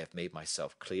hope that I have made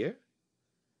myself clear.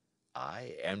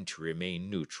 I am to remain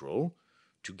neutral,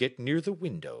 to get near the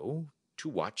window, to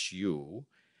watch you,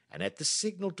 and at the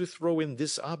signal to throw in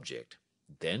this object,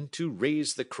 then to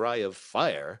raise the cry of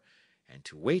fire, and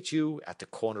to wait you at the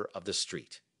corner of the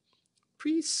street.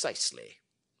 Precisely.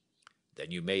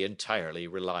 Then you may entirely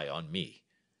rely on me.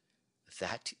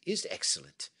 That is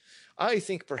excellent. I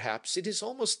think perhaps it is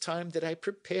almost time that I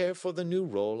prepare for the new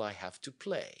role I have to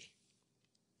play.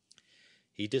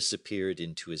 He disappeared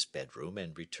into his bedroom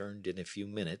and returned in a few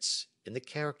minutes in the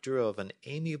character of an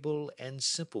amiable and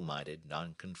simple-minded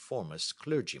nonconformist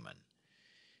clergyman.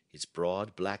 His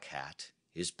broad black hat,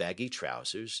 his baggy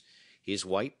trousers, his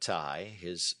white tie,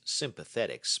 his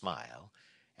sympathetic smile,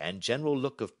 and general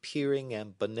look of peering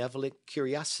and benevolent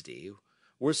curiosity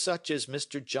were such as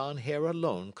Mr. John Hare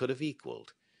alone could have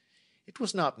equalled. It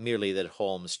was not merely that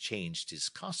Holmes changed his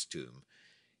costume.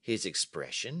 His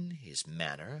expression, his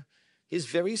manner, his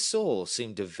very soul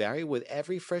seemed to vary with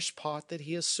every fresh part that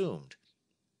he assumed.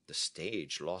 The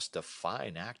stage lost a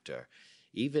fine actor,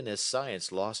 even as science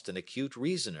lost an acute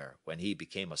reasoner when he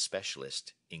became a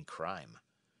specialist in crime.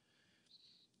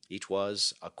 It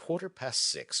was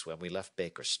 6:15 when we left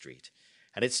Baker Street,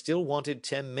 and it still wanted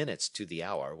 10 minutes to the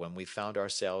hour when we found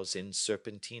ourselves in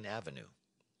Serpentine Avenue.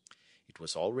 It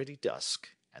was already dusk,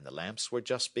 and the lamps were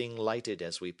just being lighted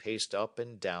as we paced up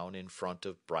and down in front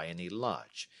of Briony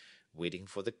Lodge, waiting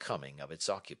for the coming of its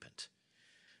occupant.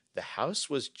 The house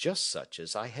was just such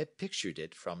as I had pictured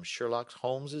it from Sherlock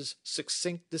Holmes's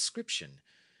succinct description,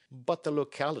 but the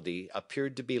locality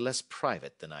appeared to be less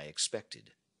private than I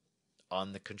expected.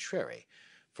 On the contrary,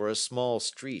 for a small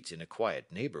street in a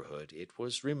quiet neighborhood, it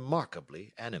was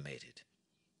remarkably animated.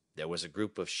 There was a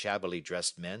group of shabbily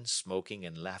dressed men smoking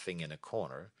and laughing in a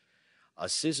corner, a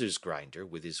scissors grinder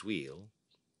with his wheel,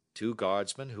 2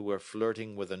 guardsmen who were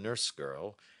flirting with a nurse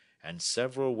girl, and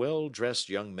several well-dressed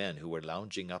young men who were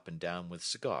lounging up and down with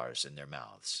cigars in their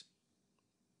mouths.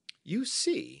 "You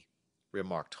see,"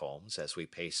 remarked Holmes, as we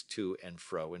paced to and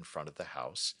fro in front of the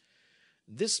house,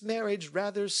 "this marriage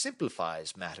rather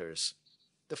simplifies matters.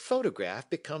 The photograph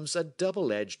becomes a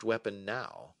double-edged weapon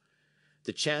now.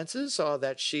 The chances are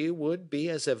that she would be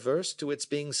as averse to its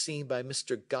being seen by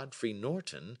Mr. Godfrey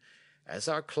Norton as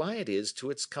our client is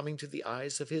to its coming to the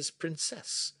eyes of his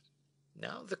princess.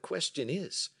 Now the question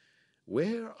is,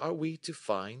 where are we to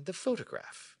find the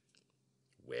photograph?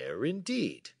 Where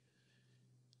indeed?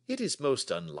 It is most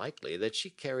unlikely that she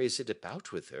carries it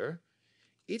about with her.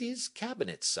 It is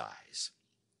cabinet size,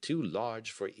 too large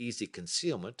for easy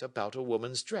concealment about a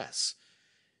woman's dress.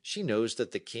 She knows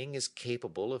that the king is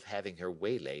capable of having her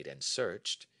waylaid and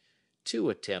searched. 2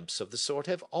 attempts of the sort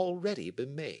have already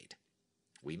been made.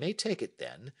 We may take it,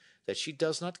 then, that she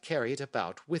does not carry it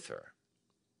about with her.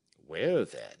 Where,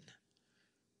 then?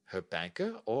 Her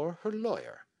banker or her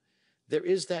lawyer? There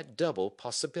is that double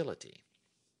possibility.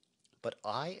 But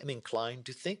I am inclined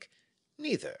to think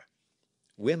neither.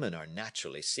 Women are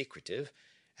naturally secretive,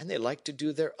 and they like to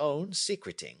do their own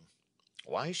secreting.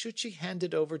 Why should she hand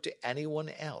it over to anyone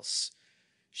else?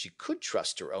 She could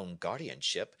trust her own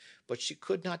guardianship, but she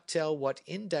could not tell what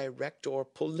indirect or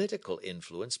political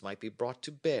influence might be brought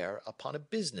to bear upon a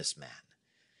businessman.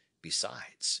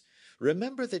 Besides,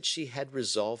 remember that she had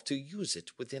resolved to use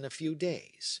it within a few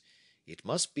days. It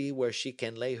must be where she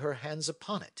can lay her hands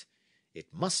upon it.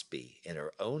 It must be in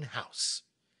her own house.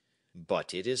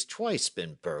 But it has twice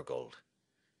been burgled.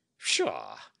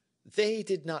 Pshaw! They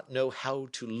did not know how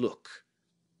to look.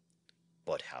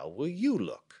 But how will you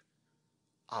look?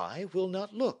 I will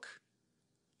not look.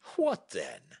 What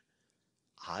then?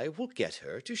 I will get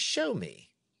her to show me.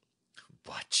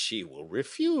 But she will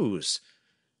refuse.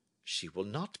 She will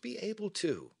not be able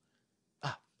to.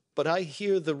 But I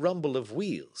hear the rumble of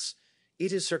wheels.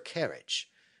 It is her carriage.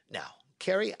 Now,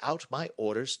 carry out my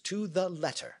orders to the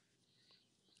letter.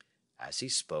 As he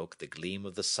spoke, the gleam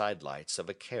of the sidelights of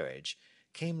a carriage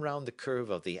came round the curve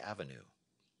of the avenue.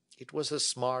 It was a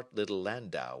smart little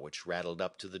landau which rattled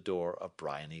up to the door of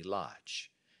Briony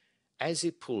Lodge. As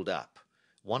it pulled up,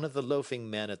 one of the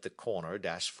loafing men at the corner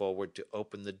dashed forward to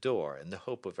open the door in the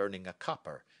hope of earning a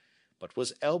copper, but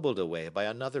was elbowed away by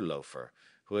another loafer,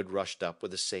 who had rushed up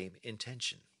with the same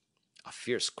intention. A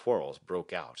fierce quarrel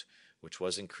broke out, which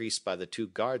was increased by the 2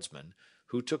 guardsmen,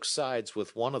 who took sides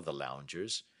with one of the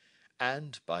loungers,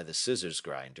 and by the scissors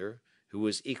grinder, who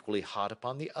was equally hot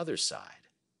upon the other side.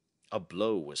 A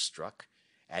blow was struck,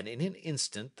 and in an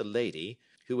instant the lady,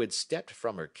 who had stepped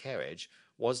from her carriage,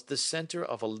 was the centre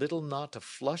of a little knot of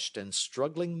flushed and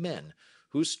struggling men,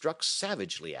 who struck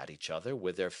savagely at each other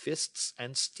with their fists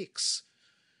and sticks.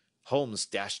 Holmes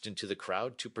dashed into the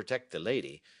crowd to protect the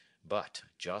lady, but,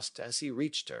 just as he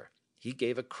reached her, he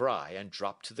gave a cry and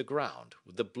dropped to the ground,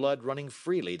 with the blood running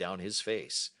freely down his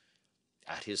face.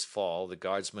 At his fall the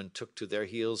guardsmen took to their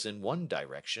heels in one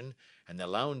direction, and the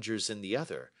loungers in the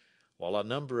other, while a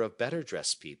number of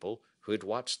better-dressed people, who had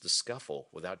watched the scuffle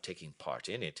without taking part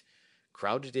in it,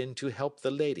 crowded in to help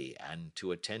the lady and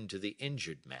to attend to the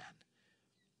injured man.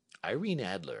 Irene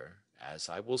Adler, as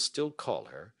I will still call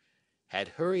her, had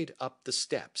hurried up the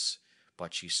steps,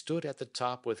 but she stood at the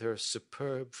top with her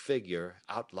superb figure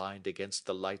outlined against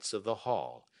the lights of the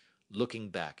hall, looking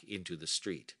back into the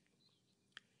street.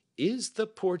 "Is the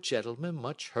poor gentleman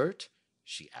much hurt?"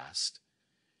 she asked.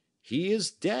 "He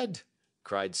is dead,"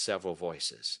 cried several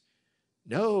voices.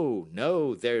 "No,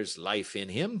 no, there's life in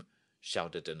him,"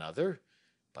 shouted another,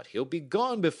 "but he'll be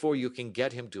gone before you can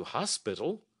get him to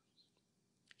hospital."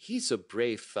 "He's a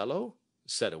brave fellow,"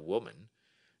 said a woman.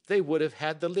 "They would have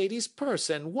had the lady's purse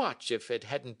and watch if it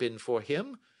hadn't been for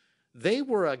him. They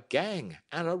were a gang,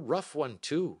 and a rough one,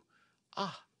 too.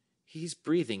 Ah, he's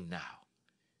breathing now."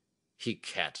 "He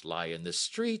can't lie in the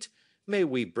street. May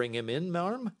we bring him in,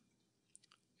 marm?"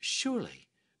 "Surely.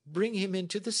 Bring him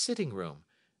into the sitting-room.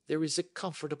 There is a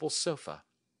comfortable sofa.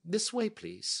 This way,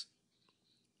 please."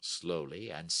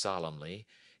 Slowly and solemnly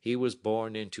he was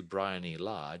borne into Briony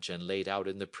Lodge and laid out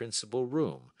in the principal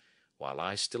room, while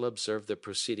I still observed the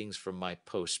proceedings from my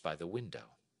post by the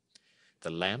window.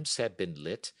 The lamps had been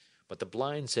lit, but the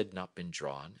blinds had not been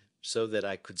drawn, so that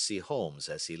I could see Holmes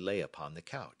as he lay upon the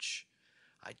couch.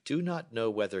 I do not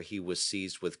know whether he was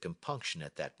seized with compunction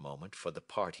at that moment for the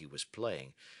part he was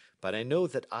playing, but I know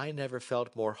that I never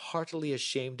felt more heartily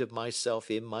ashamed of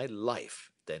myself in my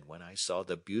life than when I saw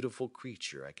the beautiful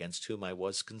creature against whom I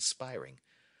was conspiring,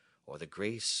 or the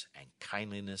grace and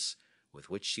kindliness with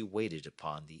which she waited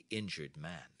upon the injured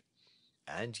man.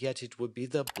 And yet it would be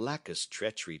the blackest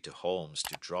treachery to Holmes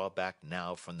to draw back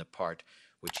now from the part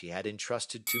which he had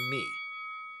entrusted to me.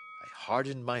 I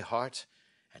hardened my heart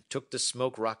and took the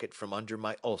smoke rocket from under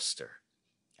my ulster.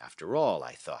 After all,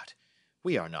 I thought,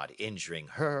 we are not injuring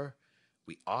her.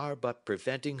 We are but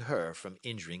preventing her from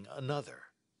injuring another.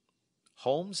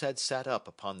 Holmes had sat up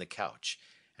upon the couch,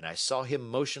 and I saw him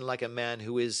motion like a man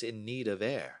who is in need of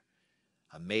air.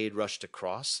 A maid rushed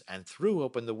across and threw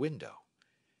open the window.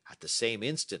 At the same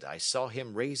instant I saw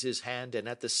him raise his hand, and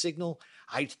at the signal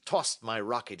I tossed my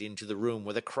rocket into the room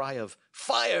with a cry of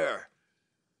 "Fire!"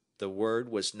 The word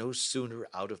was no sooner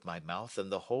out of my mouth than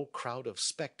the whole crowd of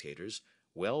spectators,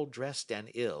 well dressed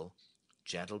and ill,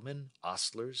 gentlemen,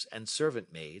 ostlers, and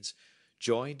servant maids,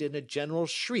 joined in a general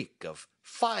shriek of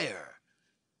 "Fire!"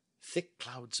 Thick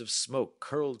clouds of smoke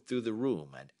curled through the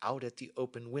room and out at the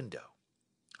open window.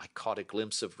 I caught a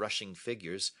glimpse of rushing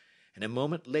figures, and a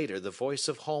moment later the voice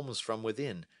of Holmes from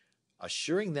within,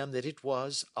 assuring them that it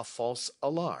was a false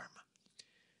alarm.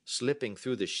 Slipping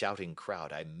through the shouting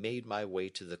crowd, I made my way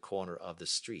to the corner of the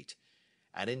street,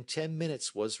 and in 10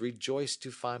 minutes was rejoiced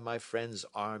to find my friend's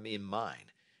arm in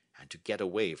mine, and to get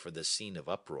away from the scene of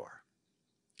uproar.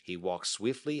 He walked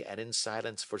swiftly and in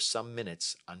silence for some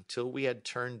minutes until we had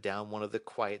turned down one of the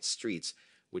quiet streets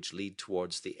which lead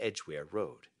towards the Edgware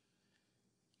Road.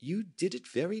 "You did it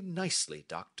very nicely,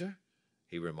 Doctor,"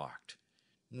 he remarked.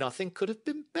 "Nothing could have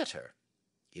been better.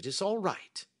 It is all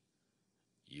right."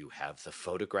 "You have the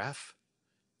photograph?"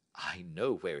 "I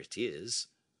know where it is."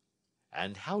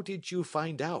 "And how did you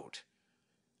find out?"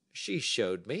 "She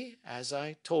showed me, as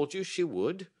I told you she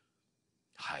would."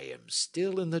 "I am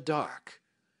still in the dark."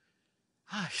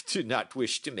 "I do not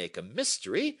wish to make a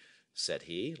mystery," said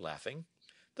he, laughing.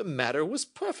 "The matter was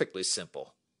perfectly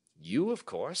simple. You, of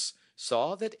course,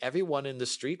 saw that everyone in the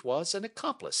street was an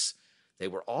accomplice. They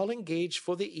were all engaged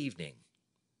for the evening."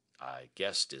 "I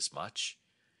guessed as much."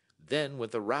 "Then, when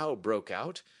the row broke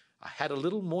out, I had a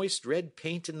little moist red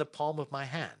paint in the palm of my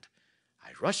hand.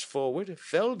 I rushed forward,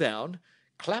 fell down,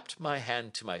 clapped my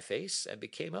hand to my face, and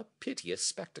became a piteous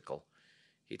spectacle.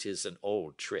 It is an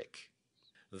old trick.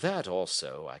 That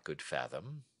also I could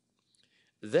fathom.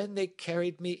 Then they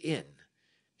carried me in.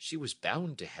 She was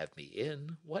bound to have me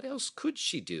in. What else could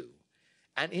she do?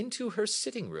 And into her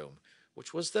sitting room,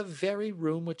 which was the very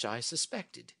room which I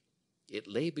suspected. It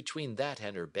lay between that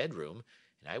and her bedroom,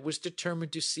 and I was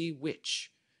determined to see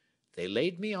which. They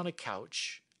laid me on a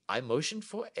couch. I motioned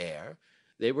for air.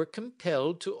 They were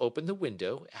compelled to open the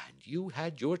window, and you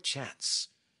had your chance."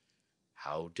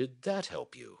 "How did that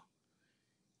help you?"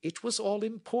 "It was all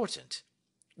important.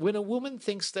 When a woman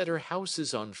thinks that her house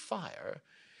is on fire,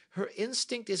 her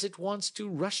instinct is at once to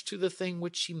rush to the thing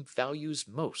which she values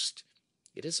most.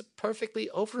 It is a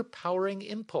perfectly overpowering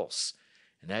impulse,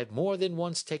 and I have more than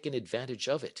once taken advantage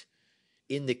of it.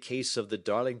 In the case of the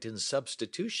Darlington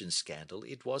substitution scandal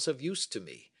it was of use to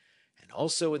me, and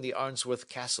also in the Arnsworth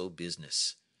Castle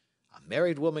business. A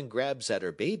married woman grabs at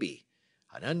her baby,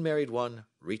 an unmarried one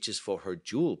reaches for her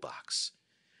jewel box.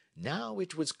 Now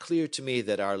it was clear to me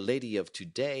that Our Lady of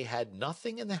today had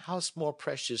nothing in the house more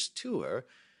precious to her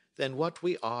than what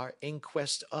we are in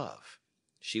quest of.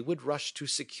 She would rush to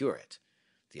secure it.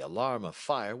 The alarm of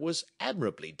fire was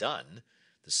admirably done.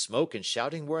 The smoke and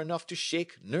shouting were enough to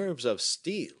shake nerves of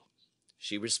steel.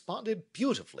 She responded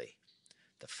beautifully.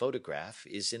 The photograph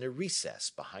is in a recess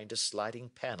behind a sliding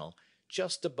panel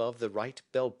just above the right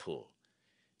bell-pull.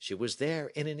 She was there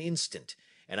in an instant,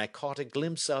 and I caught a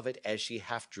glimpse of it as she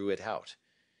half drew it out.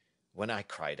 When I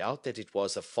cried out that it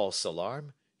was a false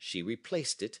alarm, she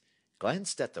replaced it,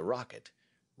 glanced at the rocket,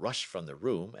 rushed from the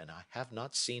room, and I have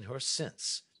not seen her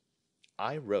since.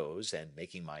 I rose, and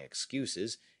making my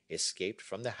excuses, escaped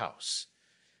from the house.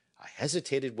 I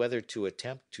hesitated whether to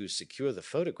attempt to secure the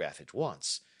photograph at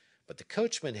once, but the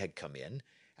coachman had come in,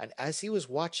 and as he was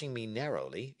watching me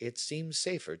narrowly, it seemed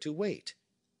safer to wait.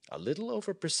 A little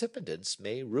over-precipitance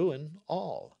may ruin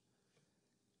all.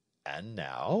 "And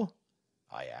now?"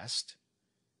 I asked.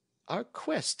 "Our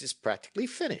quest is practically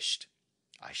finished.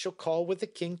 I shall call with the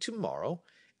king tomorrow,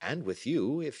 and with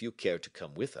you, if you care to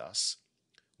come with us.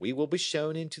 We will be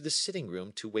shown into the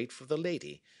sitting-room to wait for the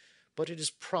lady, but it is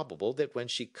probable that when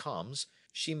she comes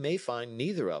she may find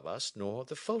neither of us nor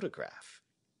the photograph.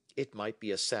 It might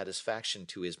be a satisfaction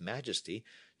to his majesty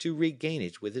to regain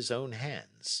it with his own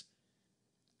hands."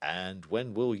 "And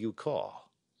when will you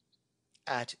call?"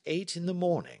 "At 8 in the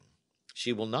morning.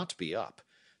 She will not be up,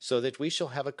 so that we shall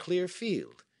have a clear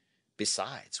field.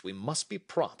 Besides, we must be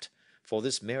prompt, for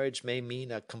this marriage may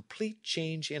mean a complete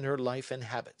change in her life and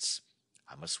habits.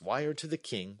 I must wire to the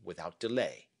king without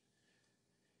delay."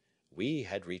 We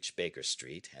had reached Baker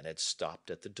Street, and had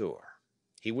stopped at the door.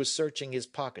 He was searching his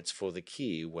pockets for the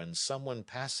key when someone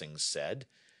passing said,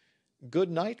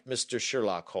 "Good night, Mr.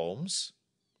 Sherlock Holmes."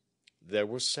 There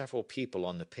were several people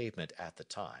on the pavement at the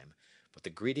time, but the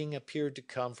greeting appeared to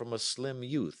come from a slim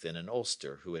youth in an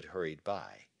ulster who had hurried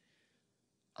by.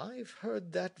 "I've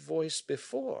heard that voice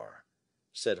before,"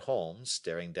 said Holmes,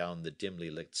 staring down the dimly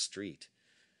lit street.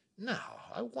 "Now,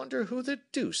 I wonder who the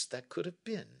deuce that could have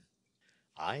been."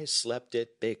 I slept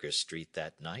at Baker Street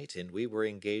that night, and we were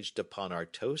engaged upon our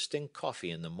toast and coffee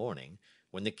in the morning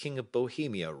when the King of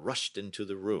Bohemia rushed into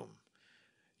the room.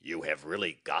 "You have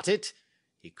really got it?"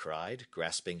 he cried,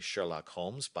 grasping Sherlock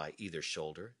Holmes by either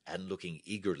shoulder and looking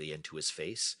eagerly into his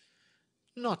face.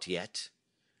 "Not yet."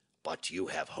 "But you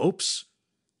have hopes?"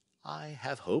 "I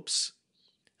have hopes."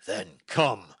 "Then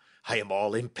come. I am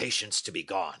all impatience to be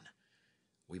gone."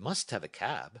 "We must have a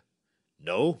cab."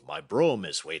 "No, my brougham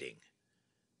is waiting."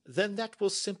 "Then that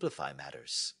will simplify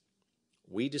matters."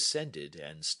 We descended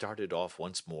and started off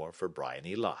once more for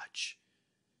Briony Lodge.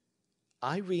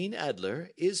 "Irene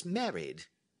Adler is married,"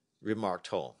 remarked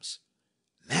Holmes.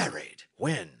 "Married?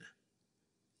 When?"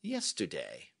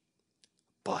 "Yesterday."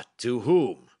 "But to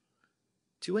whom?"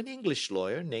 "To an English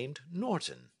lawyer named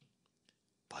Norton."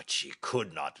 "But she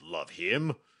could not love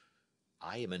him."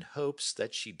 "I am in hopes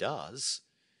that she does."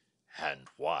 "And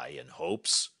why in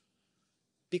hopes?"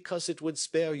 "Because it would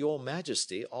spare your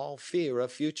majesty all fear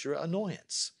of future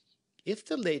annoyance. If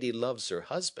the lady loves her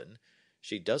husband,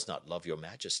 she does not love your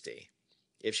majesty.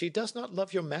 If she does not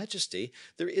love your majesty,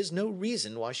 there is no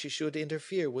reason why she should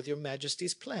interfere with your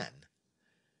majesty's plan."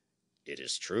 "It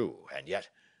is true, and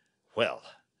yet,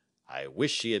 well, I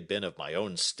wish she had been of my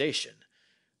own station.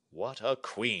 What a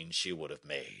queen she would have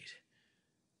made!"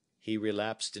 He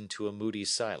relapsed into a moody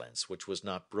silence, which was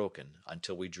not broken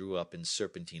until we drew up in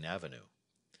Serpentine Avenue.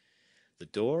 The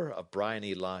door of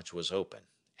Briony Lodge was open,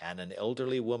 and an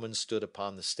elderly woman stood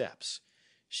upon the steps.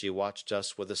 She watched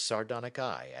us with a sardonic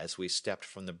eye as we stepped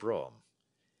from the brougham.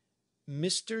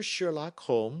 "Mr. Sherlock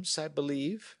Holmes, I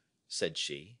believe?" said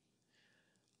she.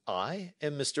 "I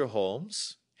am Mr.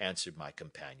 Holmes," answered my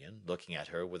companion, looking at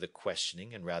her with a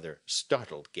questioning and rather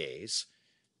startled gaze.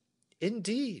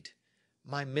 "Indeed!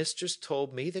 My mistress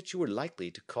told me that you were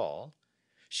likely to call.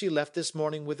 She left this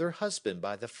morning with her husband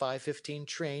by the 5:15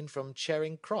 train from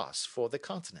Charing Cross for the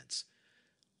Continent."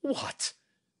 "What!"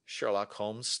 Sherlock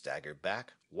Holmes staggered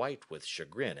back, white with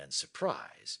chagrin and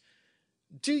surprise.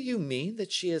 "Do you mean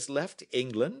that she has left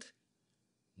England?"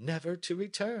 "Never to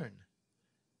return."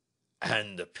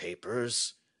 "And the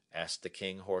papers?" asked the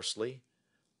king hoarsely.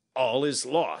 "All is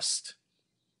lost."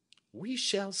 "We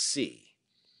shall see."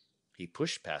 He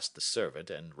pushed past the servant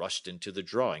and rushed into the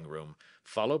drawing-room,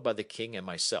 followed by the king and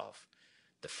myself.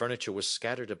 The furniture was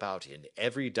scattered about in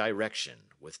every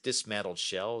direction, with dismantled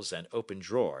shelves and open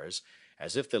drawers,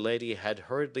 as if the lady had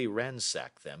hurriedly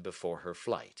ransacked them before her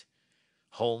flight.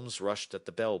 Holmes rushed at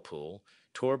the bell-pull,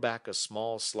 tore back a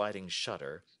small sliding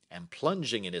shutter, and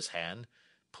plunging in his hand,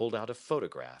 pulled out a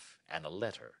photograph and a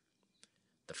letter.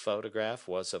 The photograph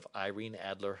was of Irene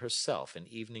Adler herself in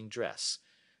evening dress.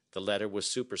 The letter was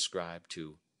superscribed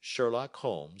to Sherlock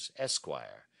Holmes,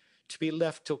 Esquire, to be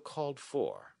left till called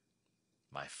for.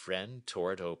 My friend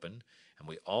tore it open, and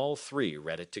we all three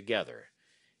read it together.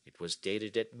 It was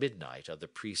dated at midnight of the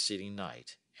preceding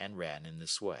night, and ran in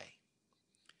this way: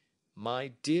 "My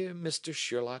dear Mr.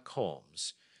 Sherlock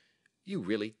Holmes, you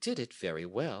really did it very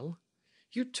well.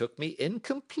 You took me in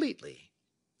completely.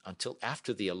 Until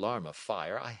after the alarm of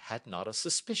fire I had not a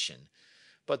suspicion,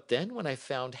 but then when I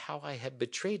found how I had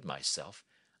betrayed myself,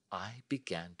 I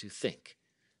began to think.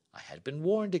 I had been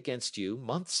warned against you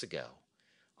months ago.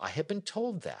 I had been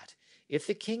told that, if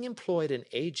the king employed an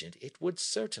agent, it would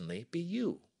certainly be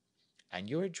you. And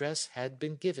your address had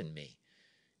been given me.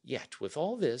 Yet, with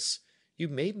all this, you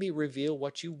made me reveal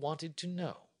what you wanted to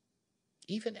know.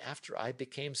 Even after I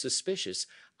became suspicious,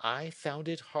 I found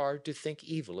it hard to think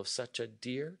evil of such a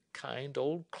dear, kind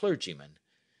old clergyman.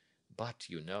 But,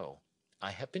 you know,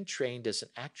 I have been trained as an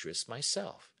actress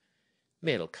myself.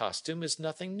 Male costume is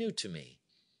nothing new to me.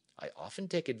 I often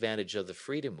take advantage of the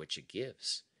freedom which it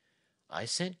gives. I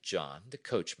sent John, the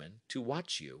coachman, to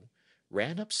watch you,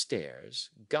 ran upstairs,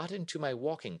 got into my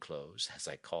walking clothes, as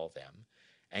I call them,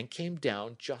 and came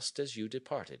down just as you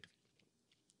departed.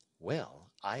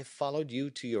 Well, I followed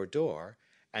you to your door,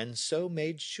 and so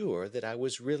made sure that I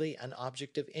was really an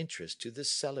object of interest to the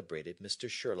celebrated Mr.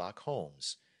 Sherlock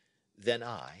Holmes. Then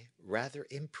I, rather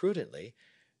imprudently,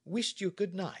 wished you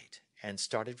good night, and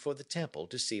started for the Temple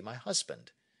to see my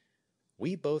husband.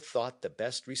 We both thought the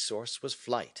best resource was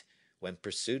flight, when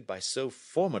pursued by so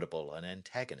formidable an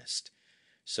antagonist.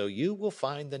 So you will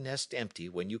find the nest empty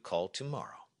when you call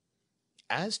tomorrow.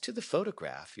 As to the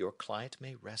photograph, your client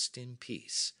may rest in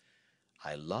peace.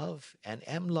 I love and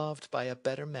am loved by a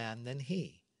better man than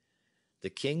he. The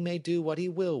king may do what he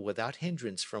will without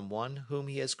hindrance from one whom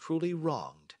he has cruelly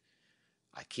wronged.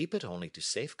 I keep it only to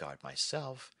safeguard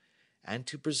myself, and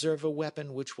to preserve a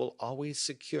weapon which will always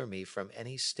secure me from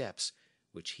any steps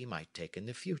which he might take in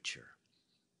the future.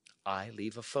 I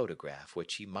leave a photograph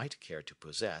which he might care to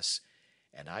possess,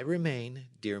 and I remain,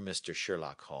 dear Mr.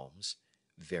 Sherlock Holmes,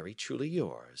 very truly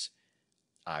yours,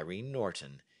 Irene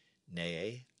Norton,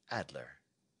 née Adler.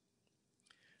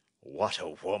 What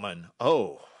a woman!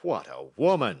 Oh, what a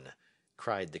woman!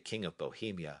 Cried the King of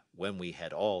Bohemia, when we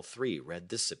had all three read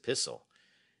this epistle.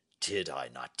 Did I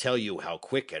not tell you how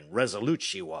quick and resolute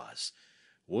she was?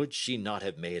 Would she not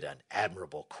have made an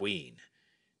admirable queen?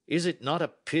 Is it not a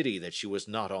pity that she was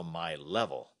not on my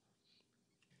level?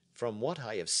 From what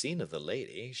I have seen of the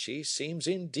lady, she seems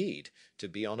indeed to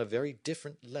be on a very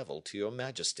different level to your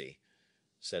Majesty,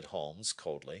 said Holmes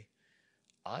coldly.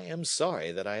 I am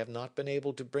sorry that I have not been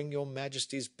able to bring your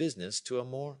Majesty's business to a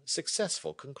more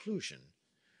successful conclusion.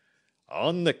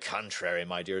 On the contrary,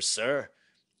 my dear sir,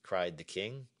 cried the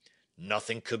king,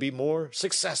 nothing could be more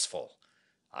successful.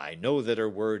 I know that her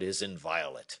word is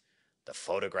inviolate. The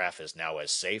photograph is now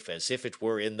as safe as if it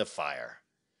were in the fire.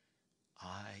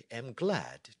 I am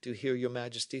glad to hear your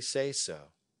Majesty say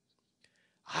so.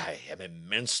 I am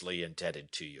immensely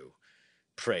indebted to you.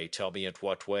 Pray tell me in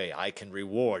what way I can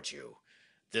reward you.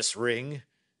 This ring—"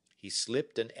 He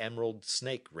slipped an emerald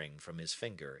snake ring from his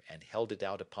finger and held it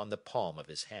out upon the palm of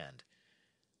his hand.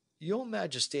 Your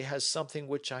Majesty has something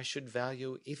which I should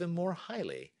value even more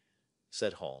highly,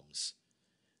 said Holmes.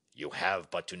 You have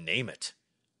but to name it.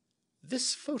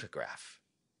 This photograph.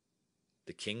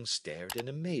 The king stared in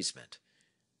amazement.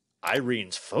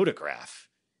 Irene's photograph,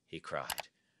 he cried.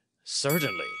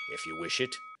 Certainly, if you wish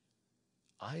it.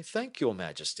 I thank your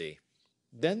Majesty.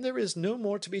 Then there is no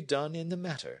more to be done in the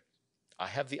matter. I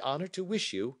have the honor to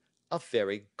wish you a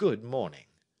very good morning.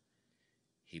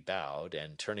 He bowed,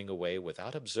 and turning away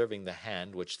without observing the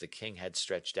hand which the king had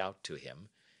stretched out to him,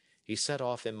 he set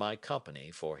off in my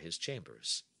company for his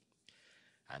chambers.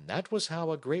 And that was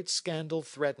how a great scandal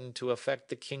threatened to affect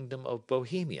the kingdom of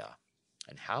Bohemia,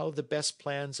 and how the best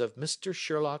plans of Mr.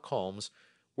 Sherlock Holmes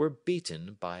were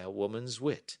beaten by a woman's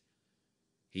wit.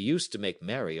 He used to make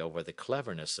merry over the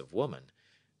cleverness of woman,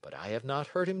 but I have not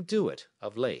heard him do it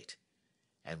of late.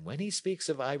 And when he speaks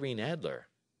of Irene Adler,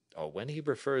 or when he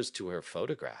refers to her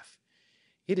photograph,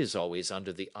 it is always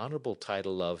under the honorable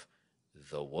title of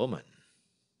the woman.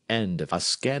 End of A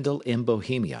Scandal in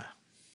Bohemia.